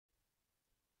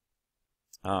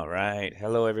All right.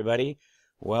 Hello, everybody.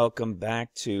 Welcome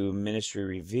back to Ministry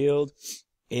Revealed.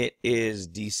 It is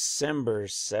December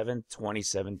 7th,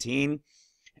 2017,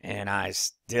 and I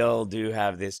still do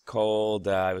have this cold.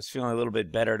 I was feeling a little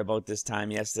bit better at about this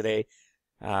time yesterday.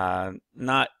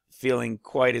 Not feeling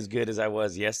quite as good as I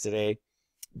was yesterday,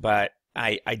 but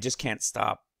I just can't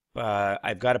stop.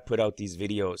 I've got to put out these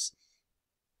videos.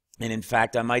 And in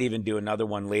fact, I might even do another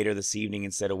one later this evening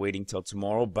instead of waiting till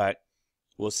tomorrow, but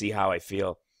we'll see how I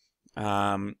feel.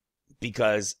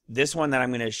 Because this one that I'm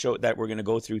going to show that we're going to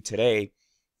go through today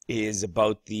is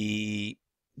about the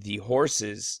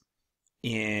horses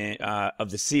in of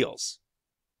the seals.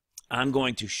 I'm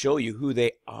going to show you who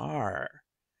they are.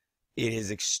 It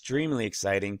is extremely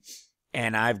exciting,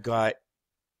 and I've got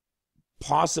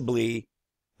possibly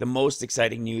the most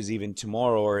exciting news even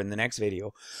tomorrow or in the next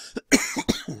video.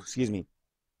 Excuse me.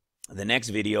 The next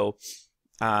video,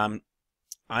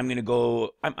 I'm going to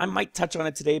go, I might touch on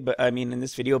it today, but I mean in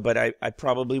this video, but I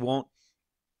probably won't,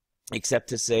 except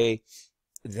to say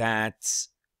that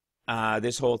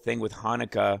this whole thing with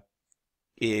Hanukkah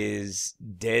is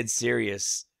dead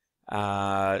serious.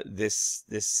 This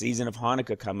season of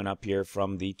Hanukkah coming up here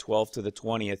from the 12th to the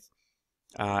 20th,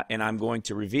 and I'm going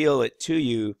to reveal it to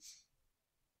you,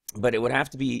 but it would have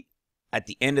to be at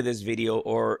the end of this video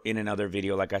or in another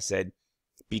video, like I said,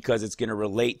 because it's going to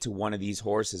relate to one of these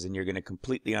horses and you're going to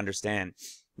completely understand.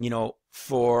 You know,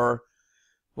 for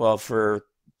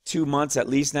 2 months at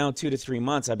least now, 2 to 3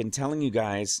 months, I've been telling you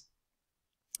guys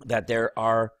that there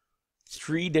are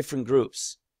 3 different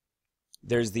groups.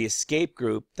 There's the escape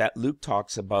group that Luke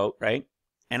talks about, right?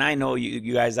 And I know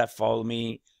you guys that follow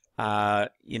me,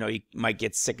 you know, you might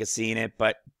get sick of seeing it,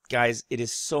 but guys, it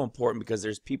is so important because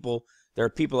there are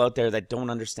people out there that don't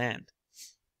understand.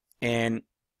 And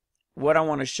what I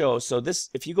want to show, so this,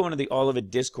 if you go into the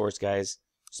Olivet Discourse, guys,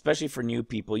 especially for new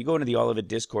people, you go into the Olivet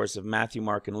Discourse of Matthew,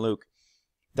 Mark, and Luke,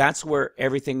 that's where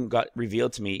everything got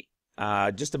revealed to me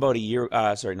just about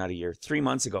 3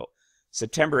 months ago.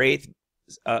 September 8th,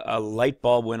 a light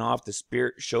bulb went off. The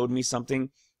Spirit showed me something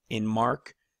in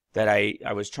Mark that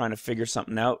I was trying to figure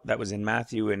something out that was in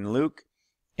Matthew and Luke.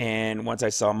 And once I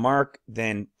saw Mark,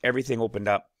 then everything opened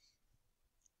up.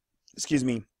 Excuse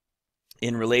me,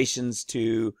 in relations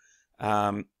to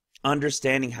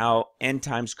understanding how end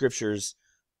time scriptures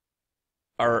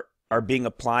are being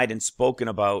applied and spoken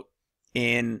about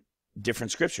in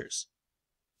different scriptures.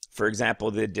 For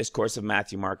example, the discourse of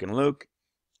Matthew, Mark, and Luke.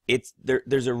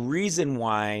 There's a reason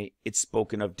why it's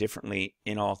spoken of differently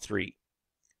in all 3.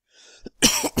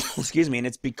 Excuse me, and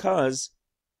it's because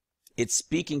it's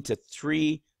speaking to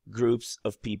 3 groups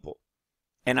of people.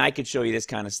 And I could show you this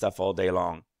kind of stuff all day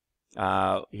long.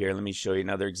 Here, let me show you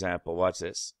another example. Watch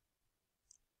this.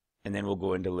 And then we'll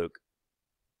go into Luke.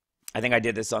 I think I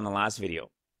did this on the last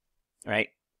video, right?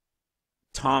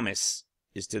 Thomas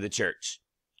is to the church.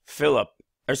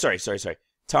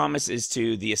 Thomas is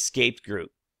to the escaped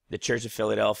group, the Church of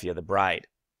Philadelphia, the bride.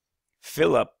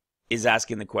 Philip is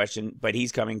asking the question, but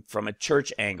he's coming from a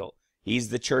church angle. He's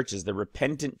the churches, the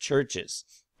repentant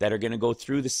churches that are going to go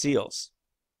through the seals.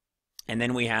 And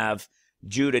then we have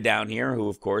Judah down here, who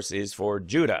of course is for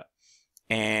Judah.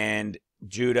 And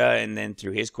Judah, and then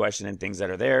through his question and things that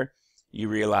are there, you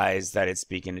realize that it's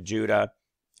speaking to Judah,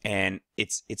 and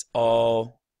it's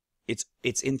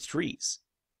in threes.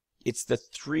 It's the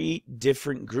 3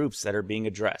 different groups that are being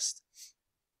addressed.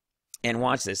 And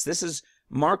watch this. This is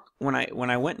Mark. When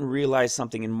I went and realized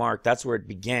something in Mark, that's where it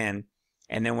began.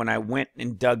 And then when I went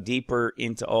and dug deeper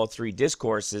into all 3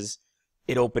 discourses,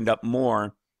 it opened up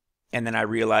more. And then I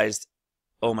realized,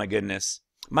 oh my goodness,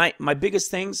 my biggest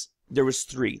things, there was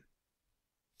 3.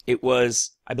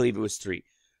 I believe it was 3.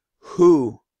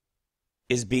 Who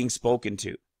is being spoken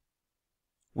to?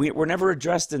 We're never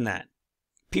addressed in that.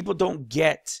 People don't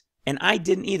get, and I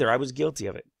didn't either, I was guilty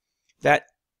of it, that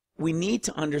we need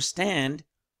to understand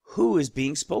who is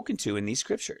being spoken to in these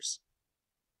scriptures.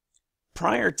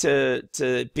 Prior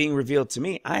to being revealed to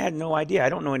me, I had no idea. I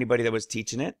don't know anybody that was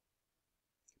teaching it.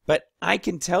 But I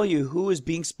can tell you who is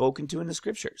being spoken to in the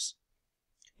scriptures.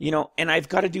 You know, and I've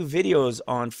got to do videos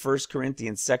on 1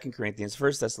 Corinthians, 2 Corinthians,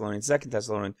 1 Thessalonians, 2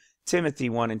 Thessalonians, Timothy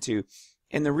 1 and 2.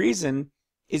 And the reason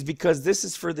is because this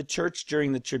is for the church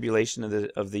during the tribulation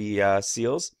of the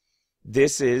seals.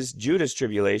 This is Judah's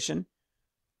tribulation,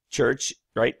 church,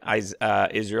 right?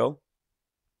 Israel,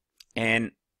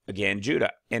 and again,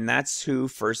 Judah. And that's who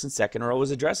 1st and 2nd are always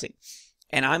addressing.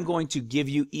 And I'm going to give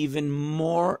you even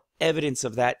more evidence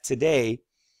of that today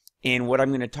in what I'm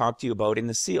going to talk to you about in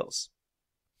the seals.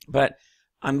 But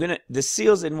the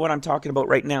seals and what I'm talking about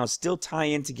right now still tie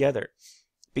in together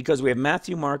because we have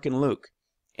Matthew, Mark, and Luke.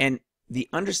 And the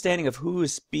understanding of who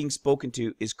is being spoken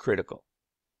to is critical.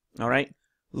 All right?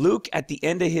 Luke, at the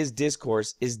end of his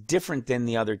discourse, is different than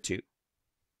the other two.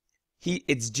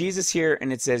 It's Jesus here,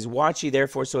 and it says, watch ye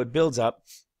therefore, so it builds up.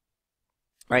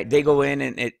 Right? They go in,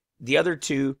 and the other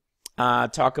two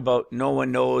talk about no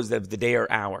one knows of the day or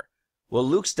hour. Well,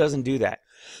 Luke's doesn't do that.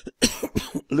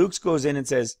 Luke's goes in and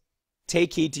says,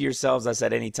 take heed to yourselves, lest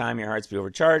at any time your hearts be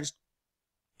overcharged.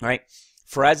 Right?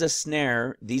 For as a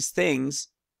snare, these things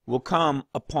will come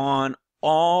upon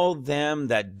all them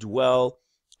that dwell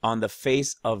on the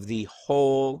face of the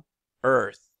whole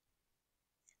earth.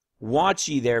 Watch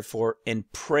ye therefore,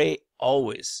 and pray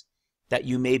always, that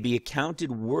you may be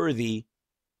accounted worthy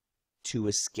to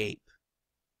escape.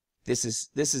 This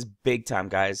is big time,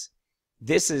 guys.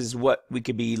 This is what we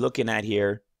could be looking at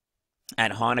here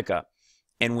at Hanukkah.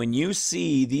 And when you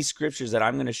see these scriptures that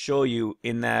I'm going to show you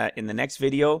in the next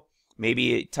video,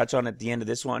 maybe touch on at the end of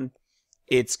this one,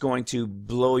 it's going to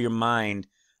blow your mind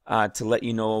to let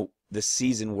you know the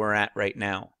season we're at right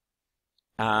now.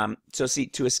 So see,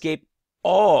 to escape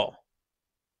all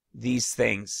these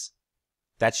things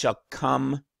that shall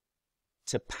come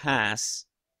to pass,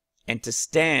 and to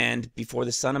stand before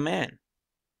the Son of Man.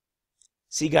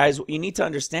 See, guys, what you need to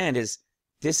understand is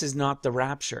this is not the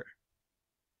rapture.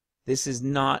 This is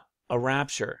not a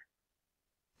rapture.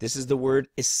 This is the word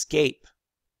escape.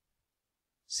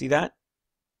 See that?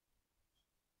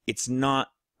 It's not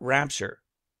rapture.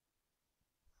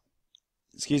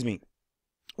 Excuse me.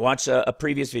 Watch a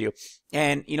previous video.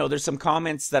 And, you know, there's some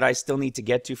comments that I still need to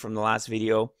get to from the last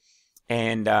video.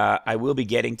 And I will be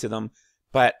getting to them.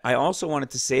 But I also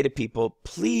wanted to say to people,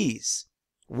 please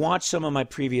watch some of my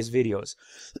previous videos.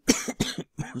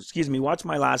 Excuse me. Watch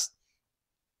my last.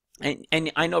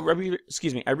 And I know,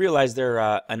 excuse me, I realize they're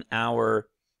an hour,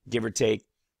 give or take.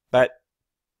 But,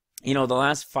 you know, the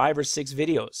last 5 or 6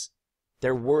 videos,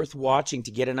 they're worth watching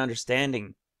to get an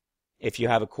understanding if you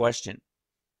have a question.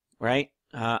 Right?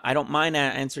 I don't mind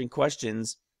answering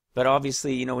questions, but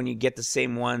obviously, you know, when you get the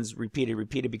same ones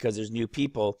repeated because there's new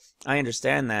people, I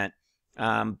understand that.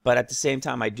 But at the same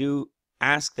time, I do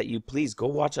ask that you please go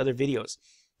watch other videos.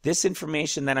 This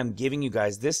information that I'm giving you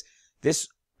guys, this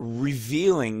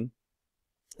revealing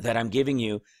that I'm giving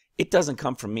you, it doesn't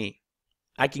come from me.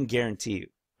 I can guarantee you.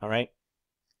 All right?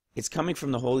 It's coming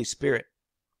from the Holy Spirit.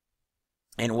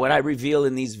 And what I reveal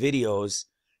in these videos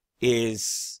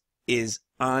is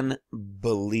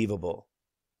unbelievable.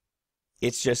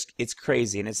 It's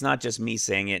crazy. And it's not just me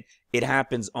saying it. It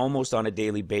happens almost on a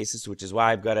daily basis, which is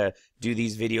why I've got to do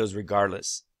these videos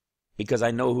regardless. Because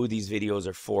I know who these videos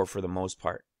are for the most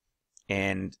part.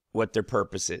 And what their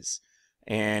purpose is.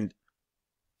 And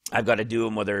I've got to do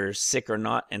them whether they're sick or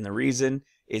not. And the reason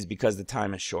is because the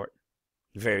time is short.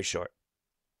 Very short.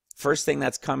 First thing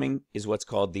that's coming is what's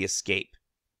called the escape.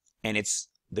 And it's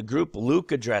the group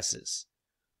Luke addresses.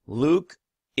 Luke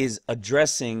is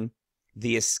addressing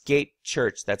the escaped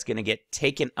church that's going to get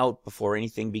taken out before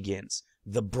anything begins.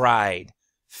 The bride,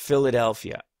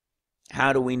 Philadelphia.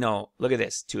 How do we know? Look at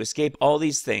this. To escape all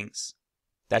these things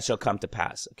that shall come to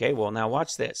pass. Okay, well, now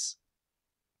watch this.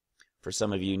 For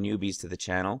some of you newbies to the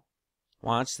channel,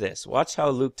 watch this. Watch how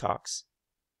Luke talks.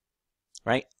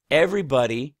 Right?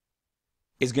 Everybody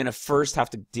is going to first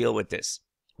have to deal with this.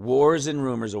 Wars and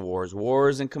rumors of wars,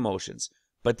 wars and commotions.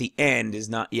 But the end is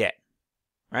not yet.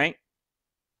 Right?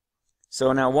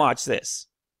 So now watch this.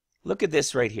 Look at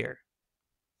this right here.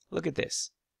 Look at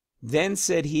this. Then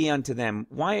said he unto them,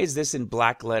 why is this in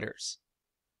black letters?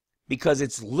 Because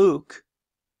it's Luke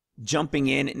jumping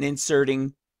in and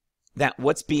inserting that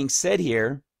what's being said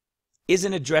here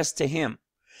isn't addressed to him.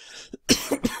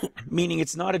 Meaning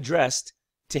it's not addressed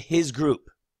to his group.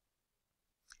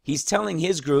 He's telling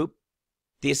his group,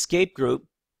 the escape group,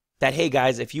 that, hey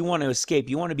guys, if you want to escape,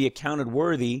 you want to be accounted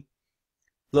worthy,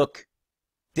 look,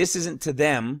 this isn't to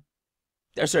them.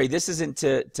 Sorry, this isn't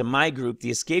to my group, the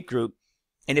escape group.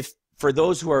 And if for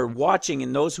those who are watching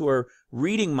and those who are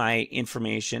reading my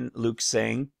information, Luke's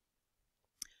saying,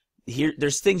 here,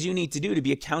 there's things you need to do to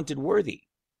be accounted worthy,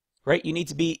 right? You need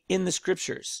to be in the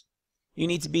scriptures. You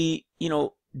need to be, you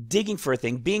know, digging for a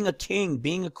thing, being a king,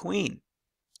 being a queen,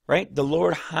 right? The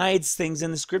Lord hides things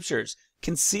in the scriptures,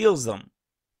 conceals them.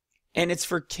 And it's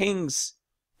for kings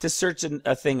to search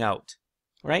a thing out,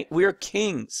 right? We're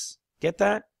kings. Get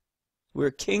that?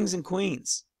 We're kings and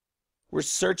queens. We're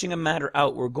searching a matter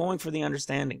out. We're going for the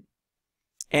understanding.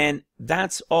 And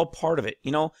that's all part of it.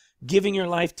 You know, giving your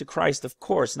life to Christ, of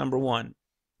course, number one.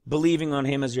 Believing on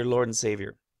him as your Lord and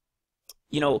Savior.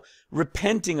 You know,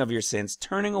 repenting of your sins,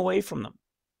 turning away from them.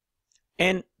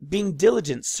 And being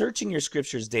diligent, searching your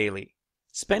scriptures daily.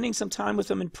 Spending some time with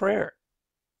them in prayer.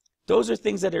 Those are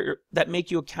things that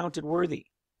make you accounted worthy.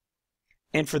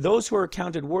 And for those who are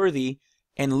accounted worthy,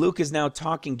 and Luke is now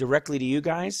talking directly to you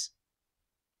guys,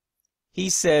 he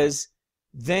says,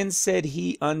 then said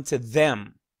he unto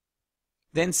them.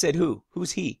 Then said who?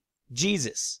 Who's he?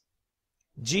 Jesus.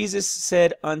 Jesus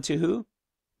said unto who?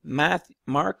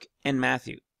 Mark and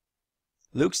Matthew.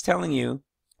 Luke's telling you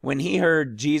when he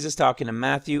heard Jesus talking to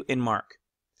Matthew and Mark,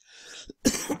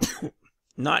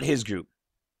 not his group.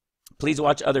 Please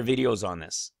watch other videos on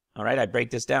this. All right, I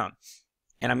break this down,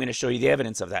 and I'm going to show you the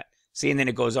evidence of that. See, and then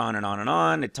it goes on and on and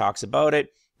on. It talks about it.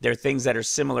 There are things that are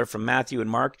similar from Matthew and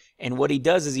Mark, and what he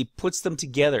does is he puts them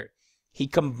together. He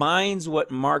combines what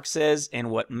Mark says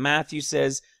and what Matthew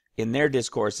says in their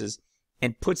discourses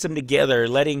and puts them together,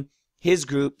 letting his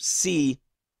group see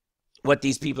what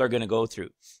these people are going to go through.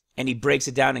 And he breaks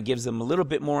it down and gives them a little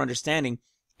bit more understanding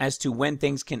as to when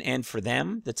things can end for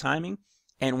them, the timing,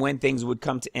 and when things would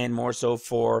come to end more so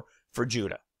for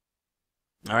Judah.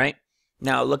 All right?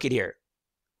 Now, look at here.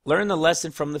 Learn the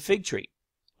lesson from the fig tree.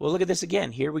 Well, look at this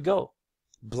again. Here we go.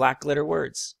 Black letter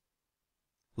words.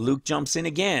 Luke jumps in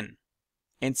again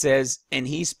and says, and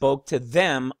he spoke to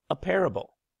them a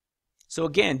parable. So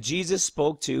again, Jesus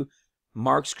spoke to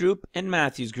Mark's group and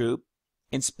Matthew's group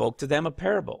and spoke to them a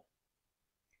parable.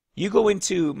 You go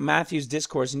into Matthew's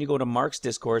discourse and you go to Mark's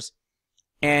discourse,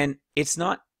 and it's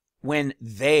not when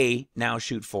they now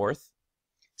shoot forth.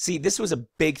 See, this was a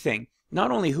big thing. Not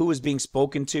only who was being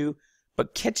spoken to,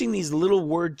 but catching these little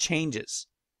word changes.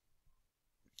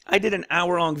 I did an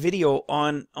hour-long video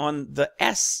on the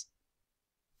S.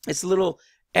 It's a little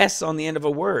S on the end of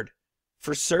a word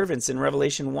for servants in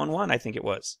Revelation 1:1, I think it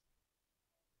was.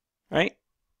 Right?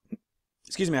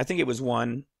 Excuse me, I think it was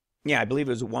 1. Yeah, I believe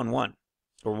it was 1:1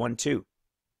 or 1:2.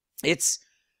 It's,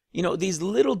 you know, these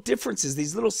little differences,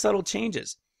 these little subtle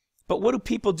changes. But what do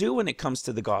people do when it comes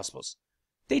to the Gospels?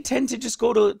 They tend to just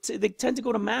go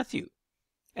to Matthew.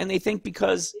 And they think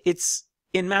because it's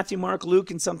in Matthew, Mark,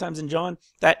 Luke, and sometimes in John,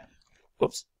 that's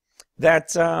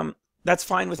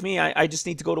fine with me. I just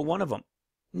need to go to one of them.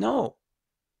 No.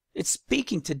 It's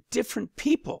speaking to different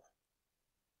people.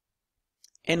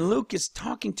 And Luke is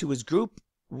talking to his group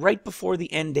right before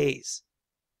the end days.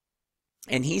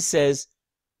 And he says,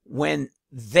 when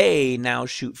they now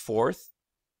shoot forth,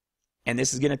 and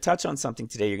this is going to touch on something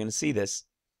today, you're going to see this.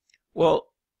 Well,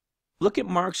 look at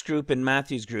Mark's group and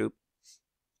Matthew's group.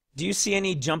 Do you see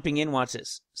any jumping in? Watch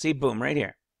this. See, boom, right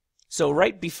here. So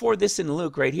right before this in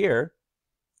Luke, right here,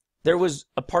 there was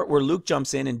a part where Luke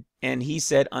jumps in and he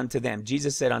said unto them.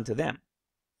 Jesus said unto them.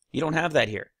 You don't have that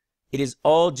here. It is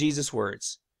all Jesus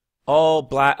words. All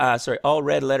all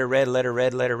red letter, red letter,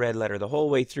 red letter, red letter, the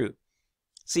whole way through.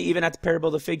 See, even at the parable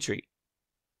of the fig tree.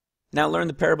 Now learn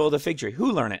the parable of the fig tree.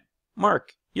 Who learn it?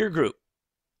 Mark, your group.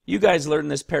 You guys learn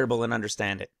this parable and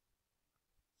understand it.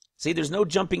 See, there's no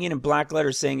jumping in black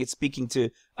letters saying it's speaking to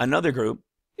another group.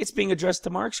 It's being addressed to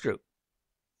Mark's group.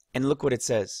 And look what it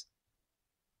says.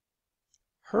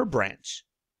 Her branch.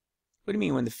 What do you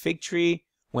mean when the fig tree,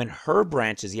 when her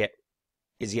branch is yet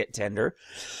tender,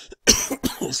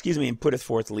 excuse me, and putteth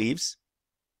forth leaves?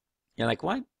 You're like,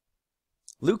 what?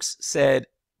 Luke said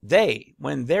they,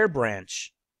 when their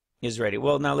branch is ready.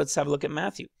 Well, now let's have a look at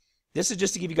Matthew. This is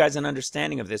just to give you guys an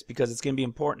understanding of this because it's going to be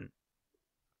important.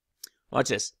 Watch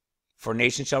this. For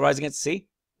nation shall rise against the sea.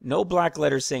 No black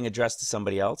letters saying addressed to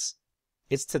somebody else.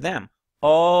 It's to them.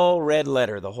 All red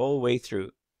letter the whole way through.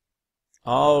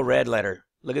 All red letter.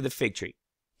 Look at the fig tree.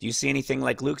 Do you see anything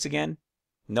like Luke's again?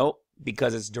 Nope,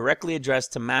 because it's directly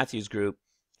addressed to Matthew's group.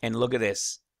 And look at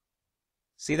this.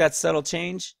 See that subtle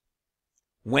change?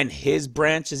 When his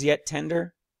branch is yet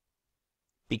tender?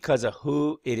 Because of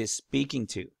who it is speaking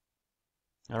to.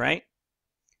 All right?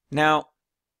 Now,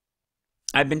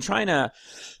 I've been trying to,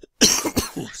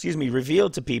 excuse me, reveal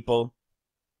to people,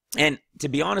 and to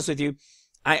be honest with you,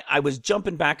 I was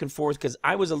jumping back and forth because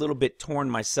I was a little bit torn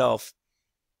myself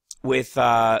with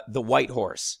the white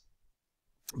horse.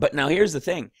 But now here's the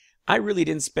thing. I really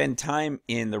didn't spend time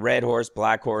in the red horse,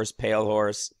 black horse, pale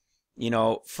horse. You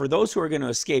know, for those who are going to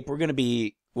escape,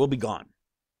 we'll be gone.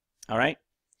 All right?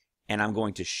 And I'm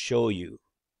going to show you.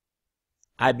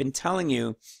 I've been telling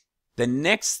you the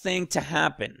next thing to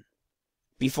happen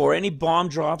before any bomb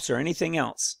drops or anything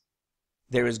else,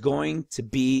 there is going to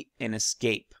be an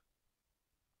escape.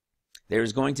 There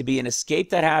is going to be an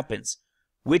escape that happens,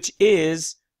 which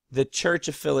is the Church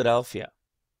of Philadelphia.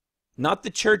 Not the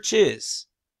churches.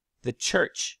 The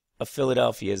Church of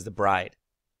Philadelphia is the bride.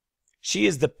 She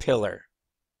is the pillar.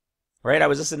 Right? I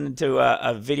was listening to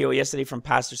a video yesterday from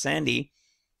Pastor Sandy,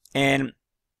 and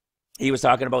he was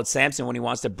talking about Samson when he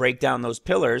wants to break down those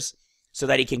pillars so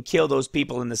that he can kill those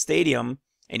people in the stadium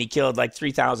and he killed like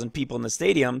 3,000 people in the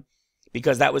stadium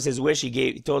because that was his wish.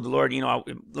 He told the Lord,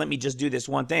 let me just do this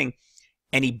one thing.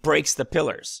 And he breaks the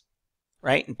pillars,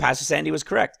 right? And Pastor Sandy was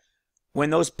correct. When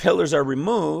those pillars are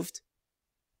removed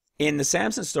in the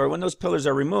Samson story, when those pillars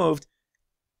are removed,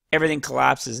 everything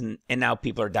collapses and now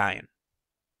people are dying.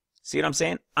 See what I'm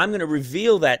saying? I'm going to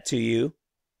reveal that to you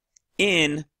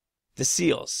in the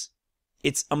seals.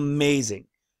 It's amazing.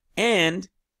 And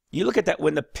you look at that,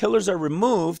 when the pillars are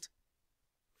removed,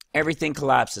 everything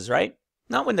collapses, right?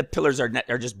 Not when the pillars are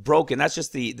just broken. That's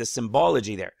just the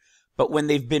symbology there. But when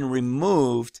they've been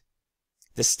removed,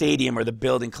 the stadium or the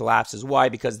building collapses. Why?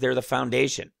 Because they're the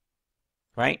foundation,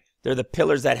 right? They're the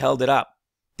pillars that held it up.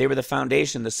 They were the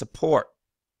foundation, the support,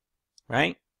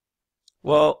 right?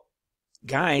 Well,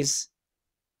 guys,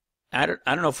 I don't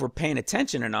know if we're paying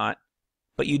attention or not,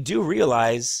 but you do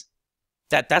realize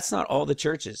that that's not all the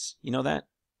churches. You know that?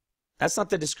 That's not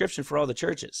the description for all the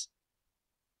churches.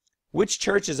 Which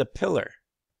church is a pillar?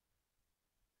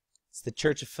 It's the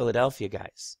Church of Philadelphia,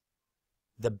 guys.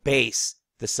 The base,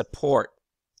 the support,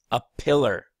 a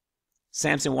pillar.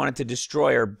 Samson wanted to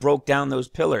destroy or broke down those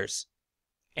pillars,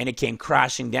 and it came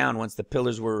crashing down once the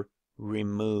pillars were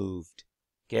removed.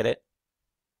 Get it?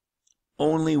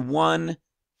 Only one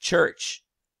church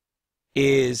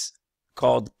is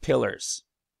called pillars.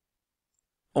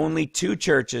 Only two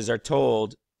churches are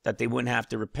told that they wouldn't have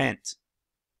to repent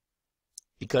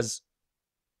because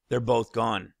they're both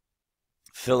gone.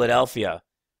 Philadelphia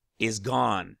is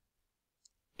gone,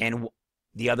 and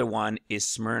the other one is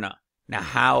Smyrna. Now,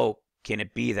 how can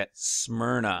it be that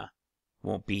Smyrna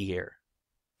won't be here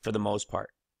for the most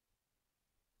part?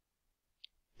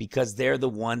 Because they're the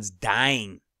ones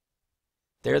dying.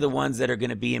 They're the ones that are going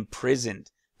to be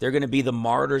imprisoned. They're going to be the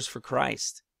martyrs for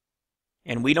Christ.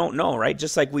 And we don't know, right?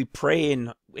 Just like we pray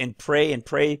and pray and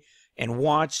pray and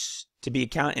watch to be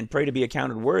and pray to be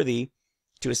accounted worthy,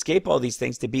 to escape all these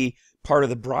things, to be part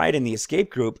of the bride in the escape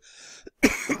group.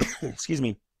 Excuse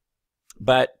me.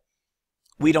 But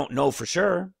we don't know for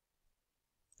sure.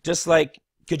 Just like,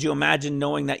 could you imagine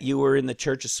knowing that you were in the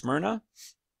Church of Smyrna?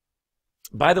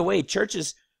 By the way,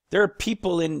 churches, there are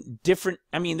people in different,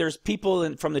 there's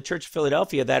people from the Church of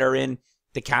Philadelphia that are in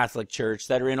the Catholic Church,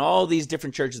 that are in all these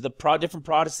different churches, different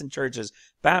Protestant churches,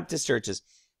 Baptist churches.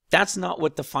 That's not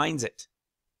what defines it.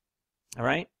 All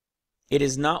right? It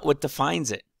is not what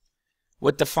defines it.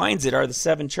 What defines it are the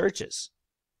 7 churches.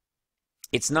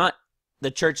 It's not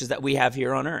the churches that we have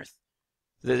here on earth.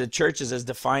 The churches as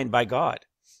defined by God.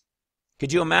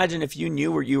 Could you imagine if you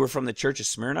knew you were from the Church of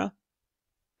Smyrna?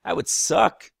 That would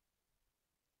suck.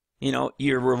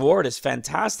 Your reward is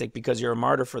fantastic because you're a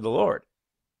martyr for the Lord.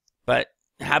 But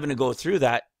having to go through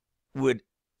that would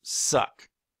suck.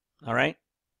 All right?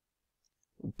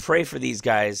 Pray for these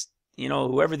guys.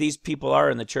 Whoever these people are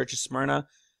in the Church of Smyrna,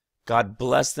 God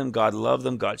bless them, God love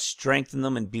them, God strengthen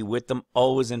them and be with them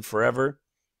always and forever.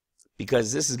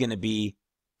 Because this is going to be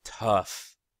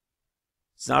tough.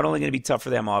 It's not only going to be tough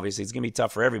for them, obviously. It's going to be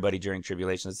tough for everybody during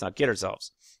tribulation. Let's not kid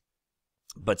ourselves.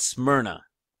 But Smyrna,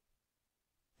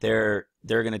 they're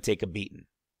going to take a beating.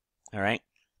 All right?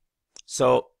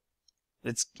 So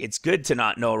it's good to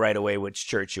not know right away which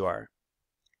church you are.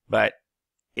 But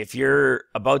if you're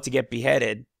about to get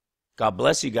beheaded, God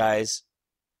bless you guys,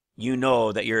 you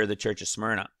know that you're the Church of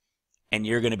Smyrna. And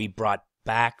you're going to be brought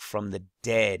back from the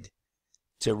dead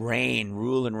to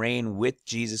rule and reign with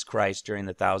Jesus Christ during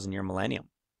the 1,000-year millennium.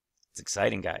 It's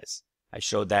exciting, guys. I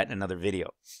showed that in another video.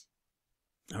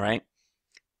 All right?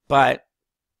 But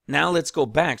now let's go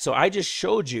back. So I just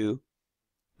showed you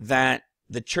that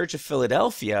the Church of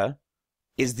Philadelphia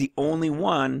is the only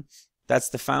one that's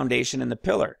the foundation and the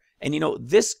pillar. And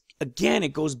this, again,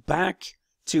 it goes back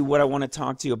to what I want to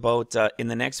talk to you about in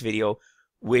the next video,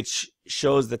 which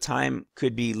shows the time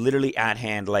could be literally at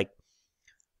hand. Like,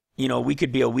 we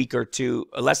could be a week or two,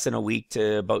 less than a week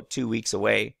to about 2 weeks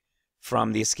away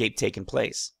from the escape taking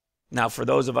place. Now, for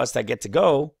those of us that get to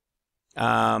go,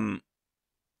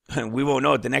 we won't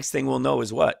know it. The next thing we'll know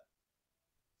is what?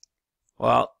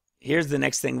 Well, here's the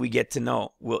next thing we get to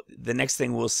know. The next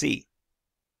thing we'll see.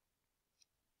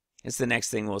 It's the next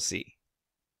thing we'll see.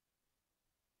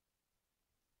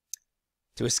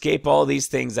 To escape all these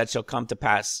things that shall come to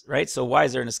pass, right? So why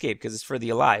is there an escape? Because it's for the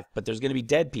alive. But there's going to be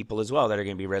dead people as well that are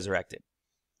going to be resurrected.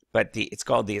 But it's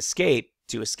called the escape,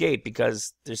 to escape,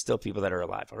 because there's still people that are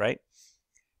alive, all right?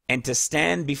 And to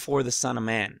stand before the Son of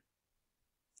Man.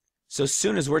 So as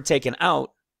soon as we're taken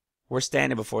out, we're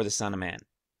standing before the Son of Man.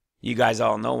 You guys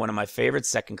all know one of my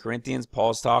favorites, 2 Corinthians,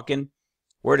 Paul's talking.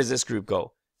 Where does this group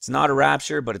go? It's not a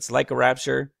rapture, but it's like a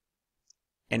rapture.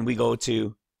 And we go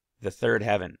to the third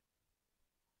heaven.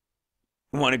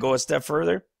 Want to go a step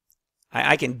further?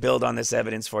 I can build on this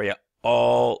evidence for you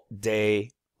all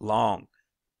day long.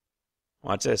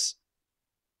 Watch this.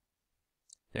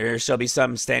 There shall be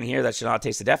some stand here that shall not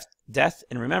taste the death.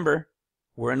 And remember,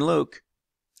 we're in Luke.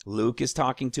 Luke is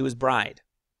talking to his bride.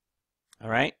 All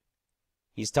right?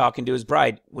 He's talking to his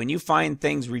bride. When you find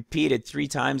things repeated 3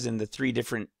 times in the 3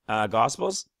 different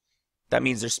Gospels, that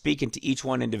means they're speaking to each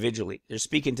one individually. They're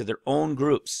speaking to their own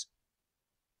groups.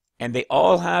 And they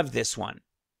all have this one.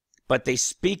 But they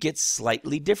speak it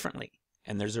slightly differently.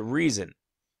 And there's a reason.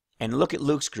 And look at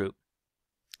Luke's group.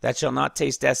 That shall not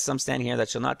taste death. Some stand here that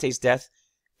shall not taste death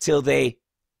till they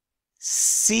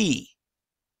see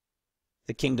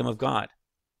the kingdom of God.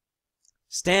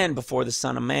 Stand before the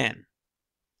Son of Man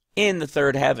in the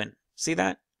 3rd heaven. See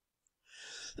that?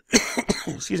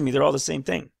 Excuse me, they're all the same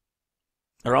thing.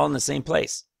 They're all in the same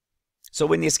place. So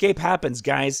when the escape happens,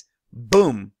 guys,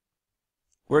 boom,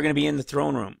 we're going to be in the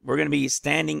throne room. We're going to be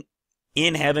standing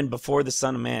in heaven before the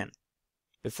Son of Man,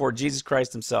 before Jesus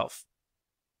Christ himself,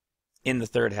 in the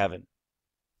 3rd heaven.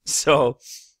 So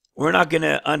we're not going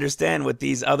to understand what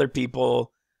these other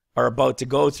people are about to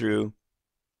go through,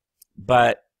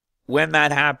 but when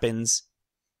that happens,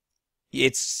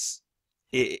 it's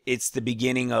the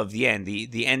beginning of the end.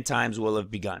 The end times will have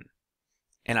begun.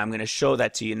 And I'm going to show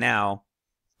that to you now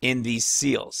in these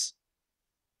seals.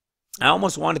 I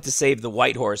almost wanted to save the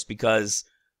white horse, because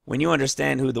when you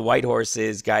understand who the white horse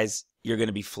is, guys, you're going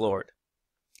to be floored.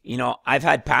 You know, I've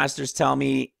had pastors tell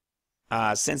me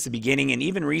since the beginning, and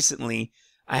even recently,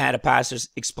 I had a pastor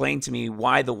explain to me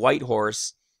why the white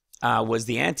horse was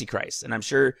the Antichrist. And I'm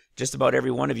sure just about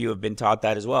every one of you have been taught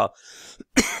that as well.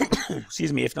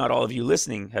 Excuse me, if not all of you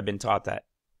listening have been taught that.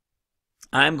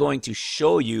 I'm going to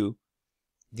show you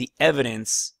the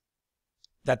evidence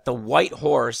that the white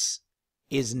horse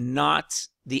is not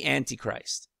the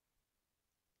Antichrist.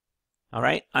 All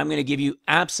right? I'm going to give you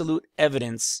absolute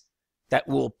evidence that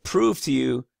will prove to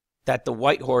you that the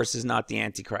white horse is not the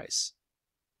Antichrist.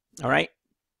 All right?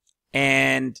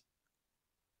 And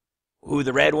who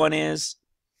the red one is.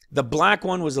 The black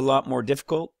one was a lot more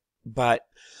difficult, but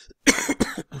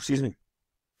excuse me.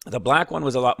 The black one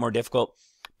was a lot more difficult,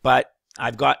 but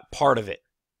I've got part of it.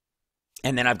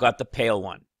 And then I've got the pale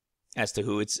one as to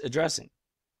who it's addressing.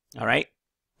 All right?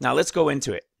 Now let's go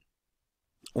into it.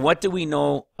 What do we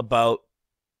know about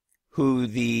who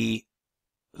the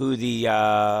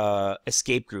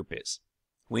escape group is?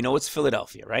 We know it's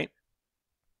Philadelphia, right?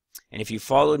 And if you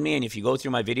followed me and if you go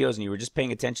through my videos and you were just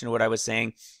paying attention to what I was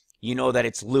saying, you know that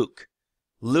it's Luke.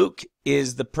 Luke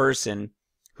is the person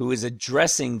who is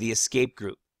addressing the escape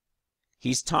group.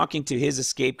 He's talking to his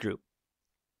escape group.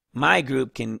 My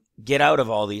group can get out of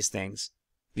all these things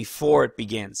before it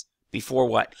begins. Before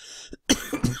what?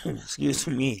 Excuse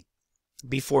me.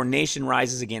 Before nation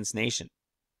rises against nation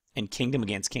and kingdom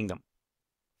against kingdom.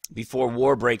 Before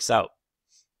war breaks out.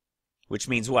 Which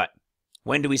means what?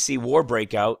 When do we see war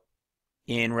break out?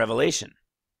 In Revelation.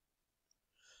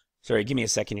 Sorry, give me a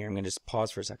second here. I'm going to just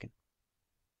pause for a second.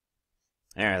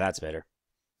 There, that's better.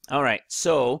 All right,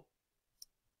 so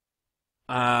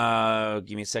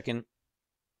give me a second.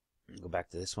 Go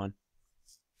back to this one.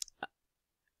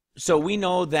 So we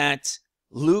know that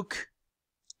Luke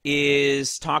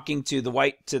is talking to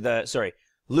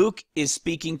Luke is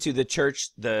speaking to the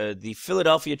church, the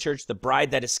Philadelphia church, the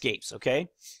bride that escapes, okay?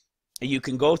 You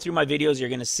can go through my videos, you're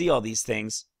going to see all these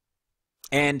things.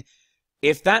 And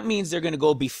if that means they're going to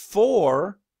go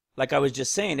before, like I was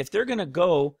just saying, if they're going to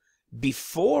go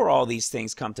before all these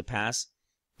things come to pass,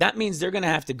 that means they're going to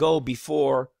have to go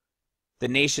before the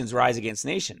nations rise against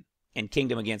nation and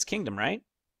kingdom against kingdom, right?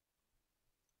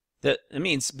 It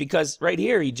means, because right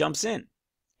here he jumps in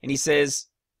and he says,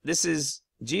 this is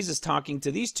Jesus talking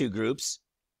to these 2 groups,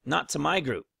 not to my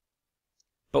group.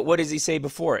 But what does he say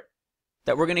before it?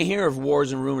 That we're going to hear of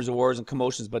wars and rumors of wars and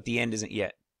commotions, but the end isn't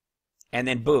yet. And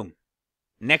then boom.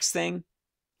 Next thing,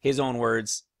 his own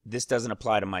words, this doesn't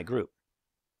apply to my group.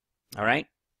 All right?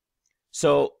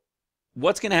 So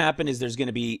what's going to happen is there's going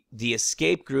to be the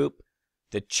escape group,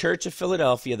 the Church of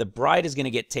Philadelphia. The bride is going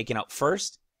to get taken out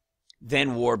first.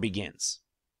 Then war begins.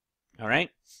 All right?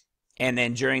 And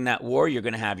then during that war, you're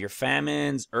going to have your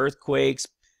famines, earthquakes,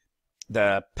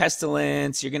 the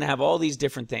pestilence. You're going to have all these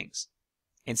different things.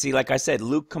 And see, like I said,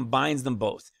 Luke combines them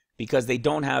both because they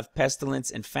don't have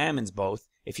pestilence and famines both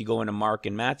if you go into Mark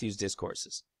and Matthew's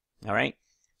discourses. All right?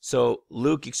 So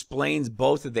Luke explains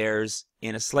both of theirs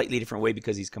in a slightly different way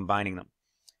because he's combining them.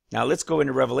 Now let's go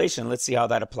into Revelation. Let's see how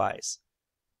that applies.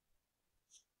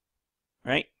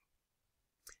 Right?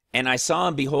 And I saw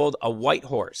and behold a white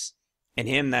horse, and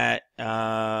him that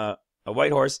a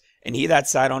white horse, and he that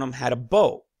sat on him had a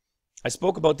bow, I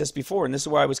spoke about this before, and this is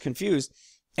where I was confused.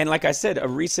 And like I said, a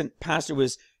recent pastor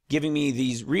was giving me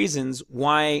these reasons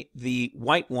why the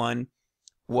white one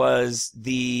was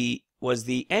the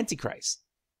Antichrist.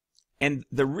 And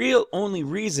the real only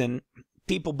reason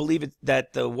people believe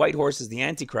that the white horse is the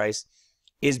Antichrist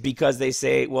is because they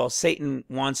say, well, Satan's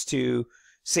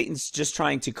just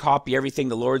trying to copy everything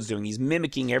the Lord's doing. He's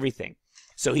mimicking everything.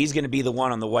 So he's going to be the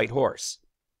one on the white horse.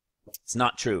 It's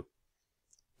not true.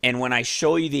 And when I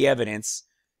show you the evidence,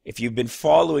 if you've been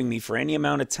following me for any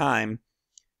amount of time,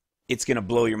 it's going to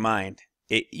blow your mind.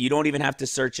 You don't even have to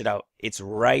search it out. It's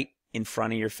right in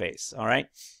front of your face. All right.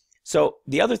 So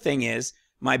the other thing is,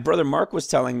 my brother Mark was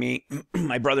telling me,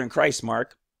 my brother in Christ,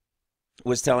 Mark,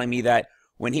 was telling me that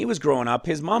when he was growing up,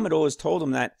 his mom had always told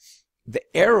him that the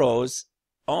arrows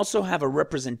also have a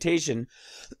representation,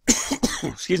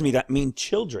 excuse me, that mean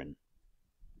children.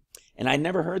 And I'd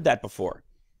never heard that before.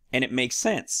 And it makes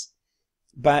sense.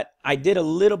 But I did a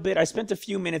little bit, I spent a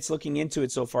few minutes looking into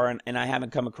it so far, and I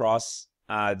haven't come across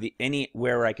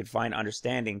anywhere I could find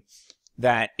understanding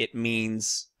that it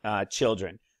means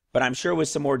children. But I'm sure with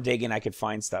some more digging I could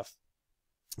find stuff.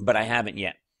 But I haven't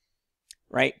yet.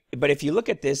 Right? But if you look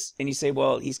at this and you say,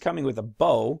 well, he's coming with a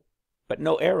bow, but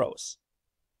no arrows.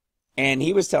 And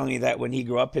he was telling me that when he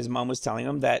grew up, his mom was telling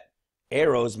him that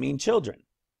arrows mean children.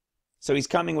 So he's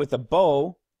coming with a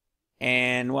bow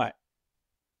and what?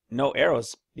 No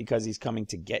arrows, because he's coming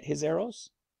to get his arrows.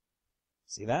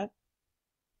 See that?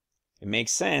 It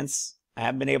makes sense. I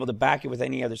haven't been able to back it with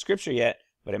any other scripture yet,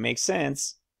 but it makes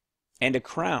sense. And a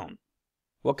crown.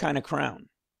 What kind of crown?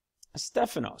 A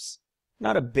Stephanos.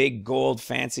 Not a big gold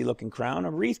fancy looking crown,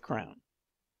 a wreath crown.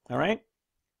 All right?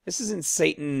 This isn't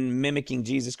Satan mimicking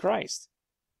Jesus Christ.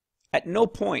 At no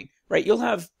point, right? You'll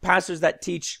have pastors that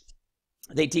teach,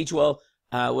 well,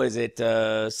 what is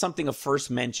it? Something of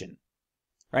first mention.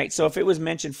 Right? So if it was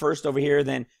mentioned first over here,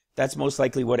 then that's most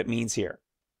likely what it means here.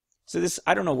 So this,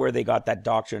 I don't know where they got that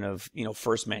doctrine of,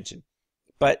 first mention.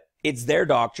 But it's their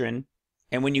doctrine.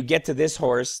 And when you get to this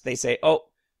horse, they say, oh,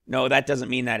 no, that doesn't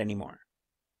mean that anymore.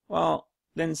 Well,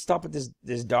 then stop with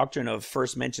this doctrine of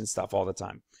first mention stuff all the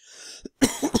time.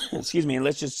 Excuse me, and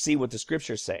let's just see what the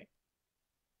scriptures say.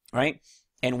 Right?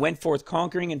 And went forth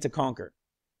conquering and to conquer.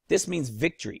 This means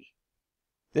victory.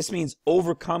 This means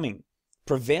overcoming,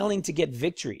 prevailing to get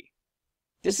victory.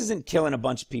 This isn't killing a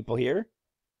bunch of people here.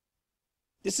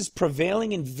 This is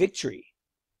prevailing in victory.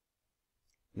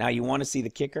 Now you want to see the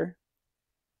kicker?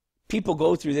 People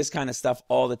go through this kind of stuff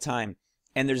all the time.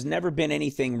 And there's never been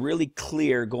anything really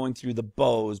clear going through the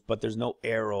bows, but there's no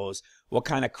arrows, what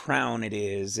kind of crown it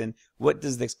is, and what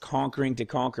does this conquering to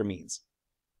conquer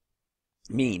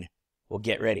mean? Well,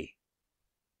 get ready.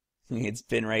 It's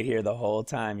been right here the whole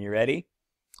time. You ready?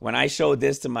 When I showed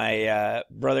this to my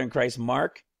brother in Christ,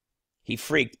 Mark, he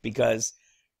freaked because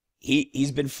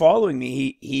he's been following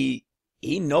me.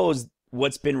 He knows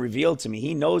what's been revealed to me.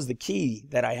 He knows the key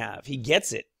that I have. He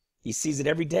gets it. He sees it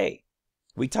every day.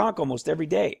 We talk almost every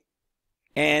day.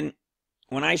 And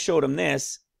when I showed him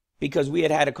this, because we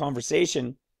had a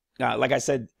conversation, like I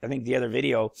said, I think the other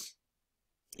video,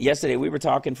 yesterday, we were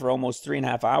talking for almost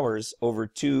 3.5 hours over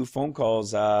 2 phone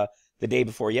calls the day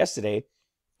before yesterday.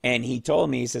 And he told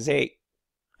me, he says, hey,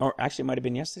 or actually it might have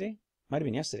been yesterday. Might have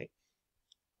been yesterday.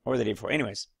 Or the day before.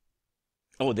 Anyways.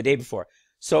 Oh, the day before.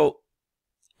 So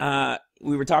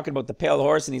we were talking about the pale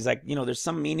horse, and he's like, there's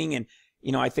some meaning, and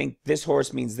I think this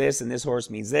horse means this and this horse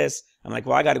means this. I'm like,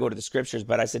 well, I got to go to the scriptures.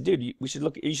 But I said, dude, you should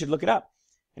look it up.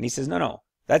 And he says, no,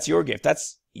 that's your gift.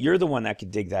 You're the one that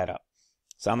could dig that up.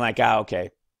 So I'm like, okay,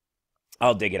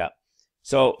 I'll dig it up.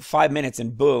 So 5 minutes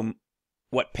and boom,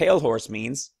 what pale horse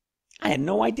means, I had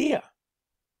no idea.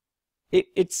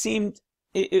 It seemed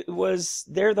it was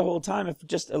there the whole time, if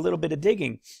just a little bit of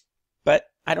digging. But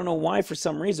I don't know why, for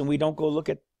some reason, we don't go look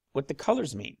at what the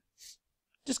colors mean.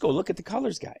 Just go look at the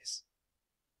colors, guys.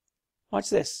 Watch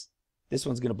this. This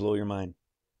one's going to blow your mind.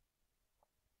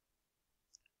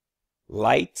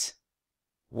 Light,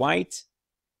 white.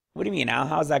 What do you mean, Al?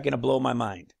 How's that going to blow my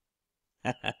mind?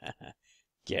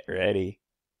 Get ready.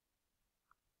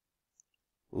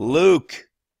 Luke.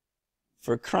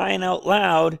 For crying out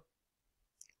loud.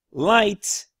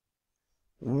 Light,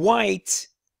 white,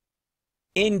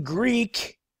 in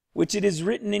Greek, which it is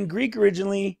written in Greek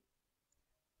originally.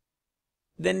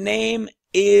 The name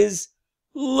is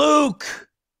Luke.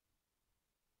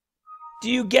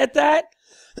 Do you get that?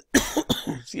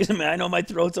 Excuse me, I know my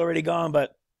throat's already gone,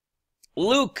 but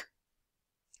Luke,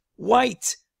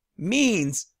 white,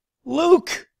 means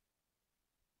Luke.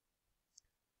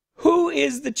 Who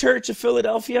is the Church of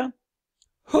Philadelphia?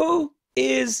 Who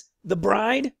is the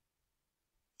bride?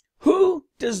 Who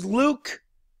does Luke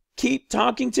keep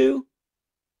talking to?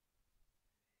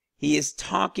 He is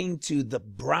talking to the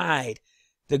bride,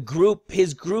 the group,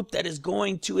 his group that is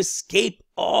going to escape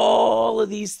all of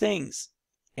these things.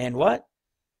 And what?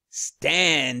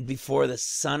 Stand before the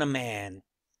Son of Man.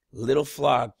 Little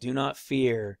flock, do not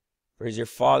fear, for it is your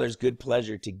Father's good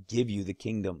pleasure to give you the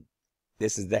kingdom.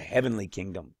 This is the heavenly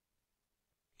kingdom.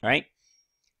 Right?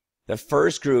 The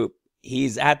first group,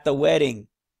 he's at the wedding.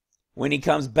 When he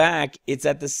comes back, it's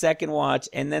at the second watch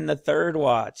and then the third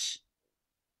watch.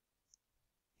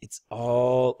 It's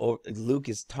all over. Luke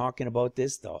is talking about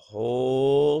this the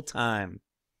whole time.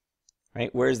 Right?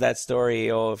 Where's that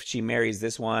story? Oh, if she marries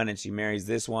this one and she marries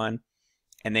this one.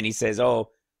 And then he says,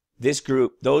 oh, this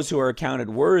group, those who are accounted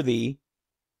worthy,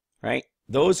 right?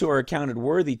 Those who are accounted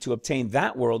worthy to obtain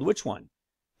that world, which one?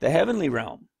 The heavenly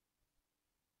realm.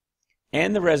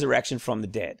 And the resurrection from the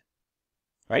dead.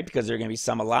 Right? Because there are going to be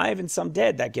some alive and some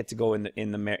dead that get to go with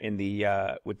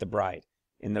the bride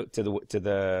to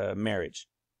the marriage.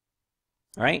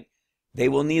 All right? They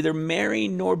will neither marry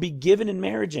nor be given in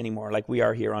marriage anymore like we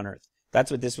are here on earth.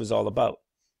 That's what this was all about.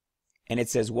 And it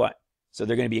says what? So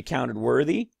they're going to be accounted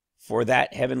worthy for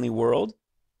that heavenly world.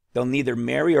 They'll neither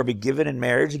marry or be given in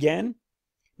marriage again.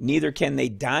 Neither can they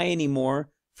die anymore,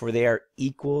 for they are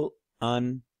equal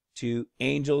unto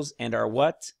angels and are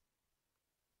what?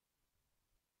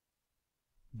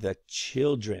 The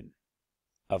children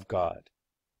of God.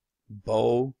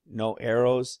 Bow, no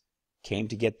arrows. Came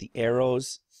to get the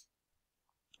arrows.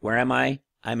 Where am I?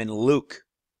 I'm in Luke.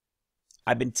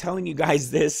 I've been telling you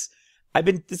guys this.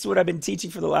 This is what I've been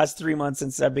teaching for the last 3 months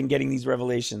since I've been getting these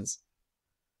revelations.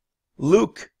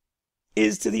 Luke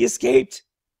is to the escaped.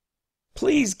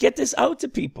 Please get this out to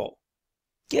people.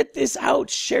 Get this out.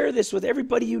 Share this with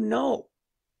everybody you know.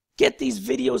 Get these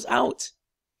videos out.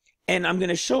 And I'm going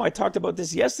to show, I talked about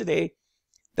this yesterday,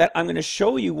 that I'm going to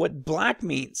show you what black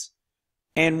means.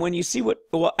 And when you see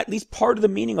at least part of the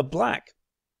meaning of black,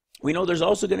 we know there's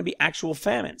also going to be actual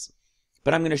famines.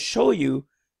 But I'm going to show you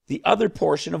the other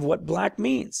portion of what black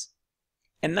means.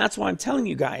 And that's why I'm telling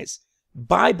you guys,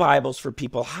 buy Bibles for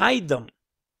people, hide them.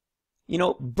 You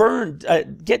know,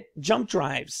 get jump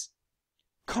drives,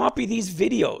 copy these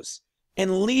videos,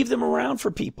 and leave them around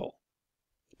for people.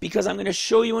 Because I'm going to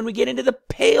show you when we get into the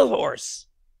pale horse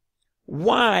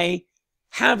why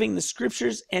having the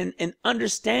scriptures and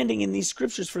understanding in these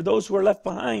scriptures for those who are left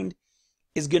behind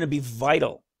is going to be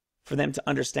vital for them to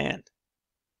understand.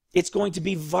 It's going to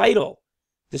be vital.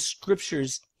 The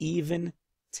scriptures even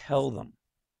tell them.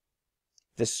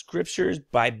 The scriptures,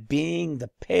 by being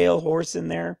the pale horse in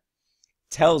there,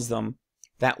 tells them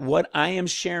that what I am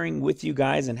sharing with you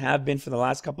guys and have been for the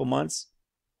last couple months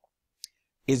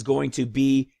is going to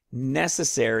be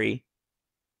necessary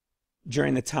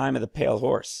during the time of the pale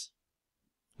horse.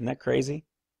 Isn't that crazy?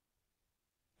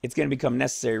 It's going to become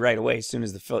necessary right away as soon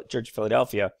as the Church of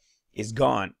Philadelphia is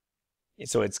gone.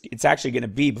 So it's actually going to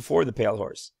be before the pale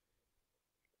horse.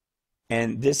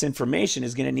 And this information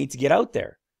is going to need to get out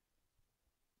there.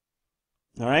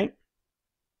 All right?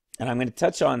 And I'm going to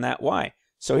touch on that why.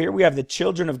 So here we have the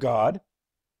children of God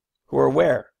who are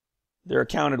where? They're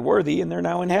accounted worthy and they're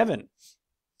now in heaven.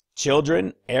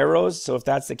 Children, arrows. So if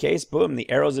that's the case, boom, the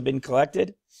arrows have been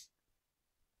collected.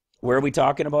 Where are we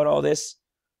talking about all this?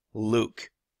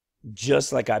 Luke.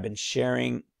 Just like I've been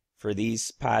sharing for these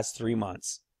past 3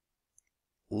 months.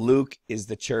 Luke is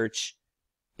the church,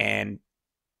 and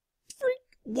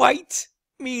white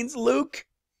means Luke.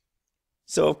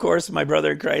 So of course my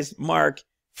brother in Christ, Mark,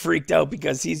 freaked out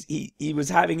because he was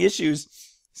having issues.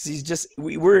 So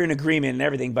we're in agreement and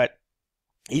everything, but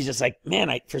he's just like,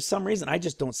 man, for some reason I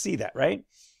just don't see that, right?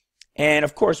 And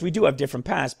of course we do have different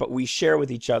paths, but we share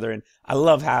with each other, and I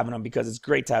love having them because it's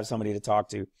great to have somebody to talk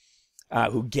to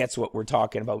who gets what we're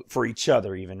talking about for each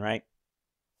other even, right?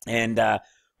 And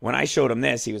when I showed him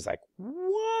this, he was like,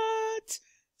 what?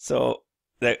 So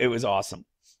it was awesome.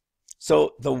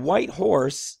 So the white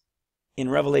horse in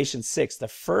Revelation 6, the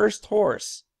first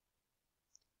horse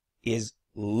is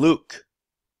Luke.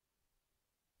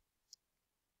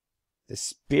 The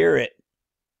Spirit,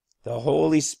 the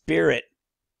Holy Spirit,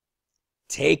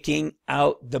 taking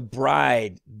out the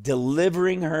bride,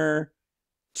 delivering her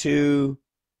to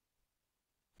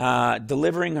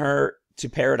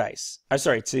paradise.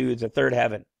 To the third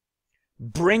heaven.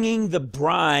 Bringing the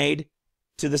bride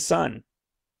to the Son.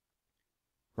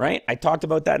 Right? I talked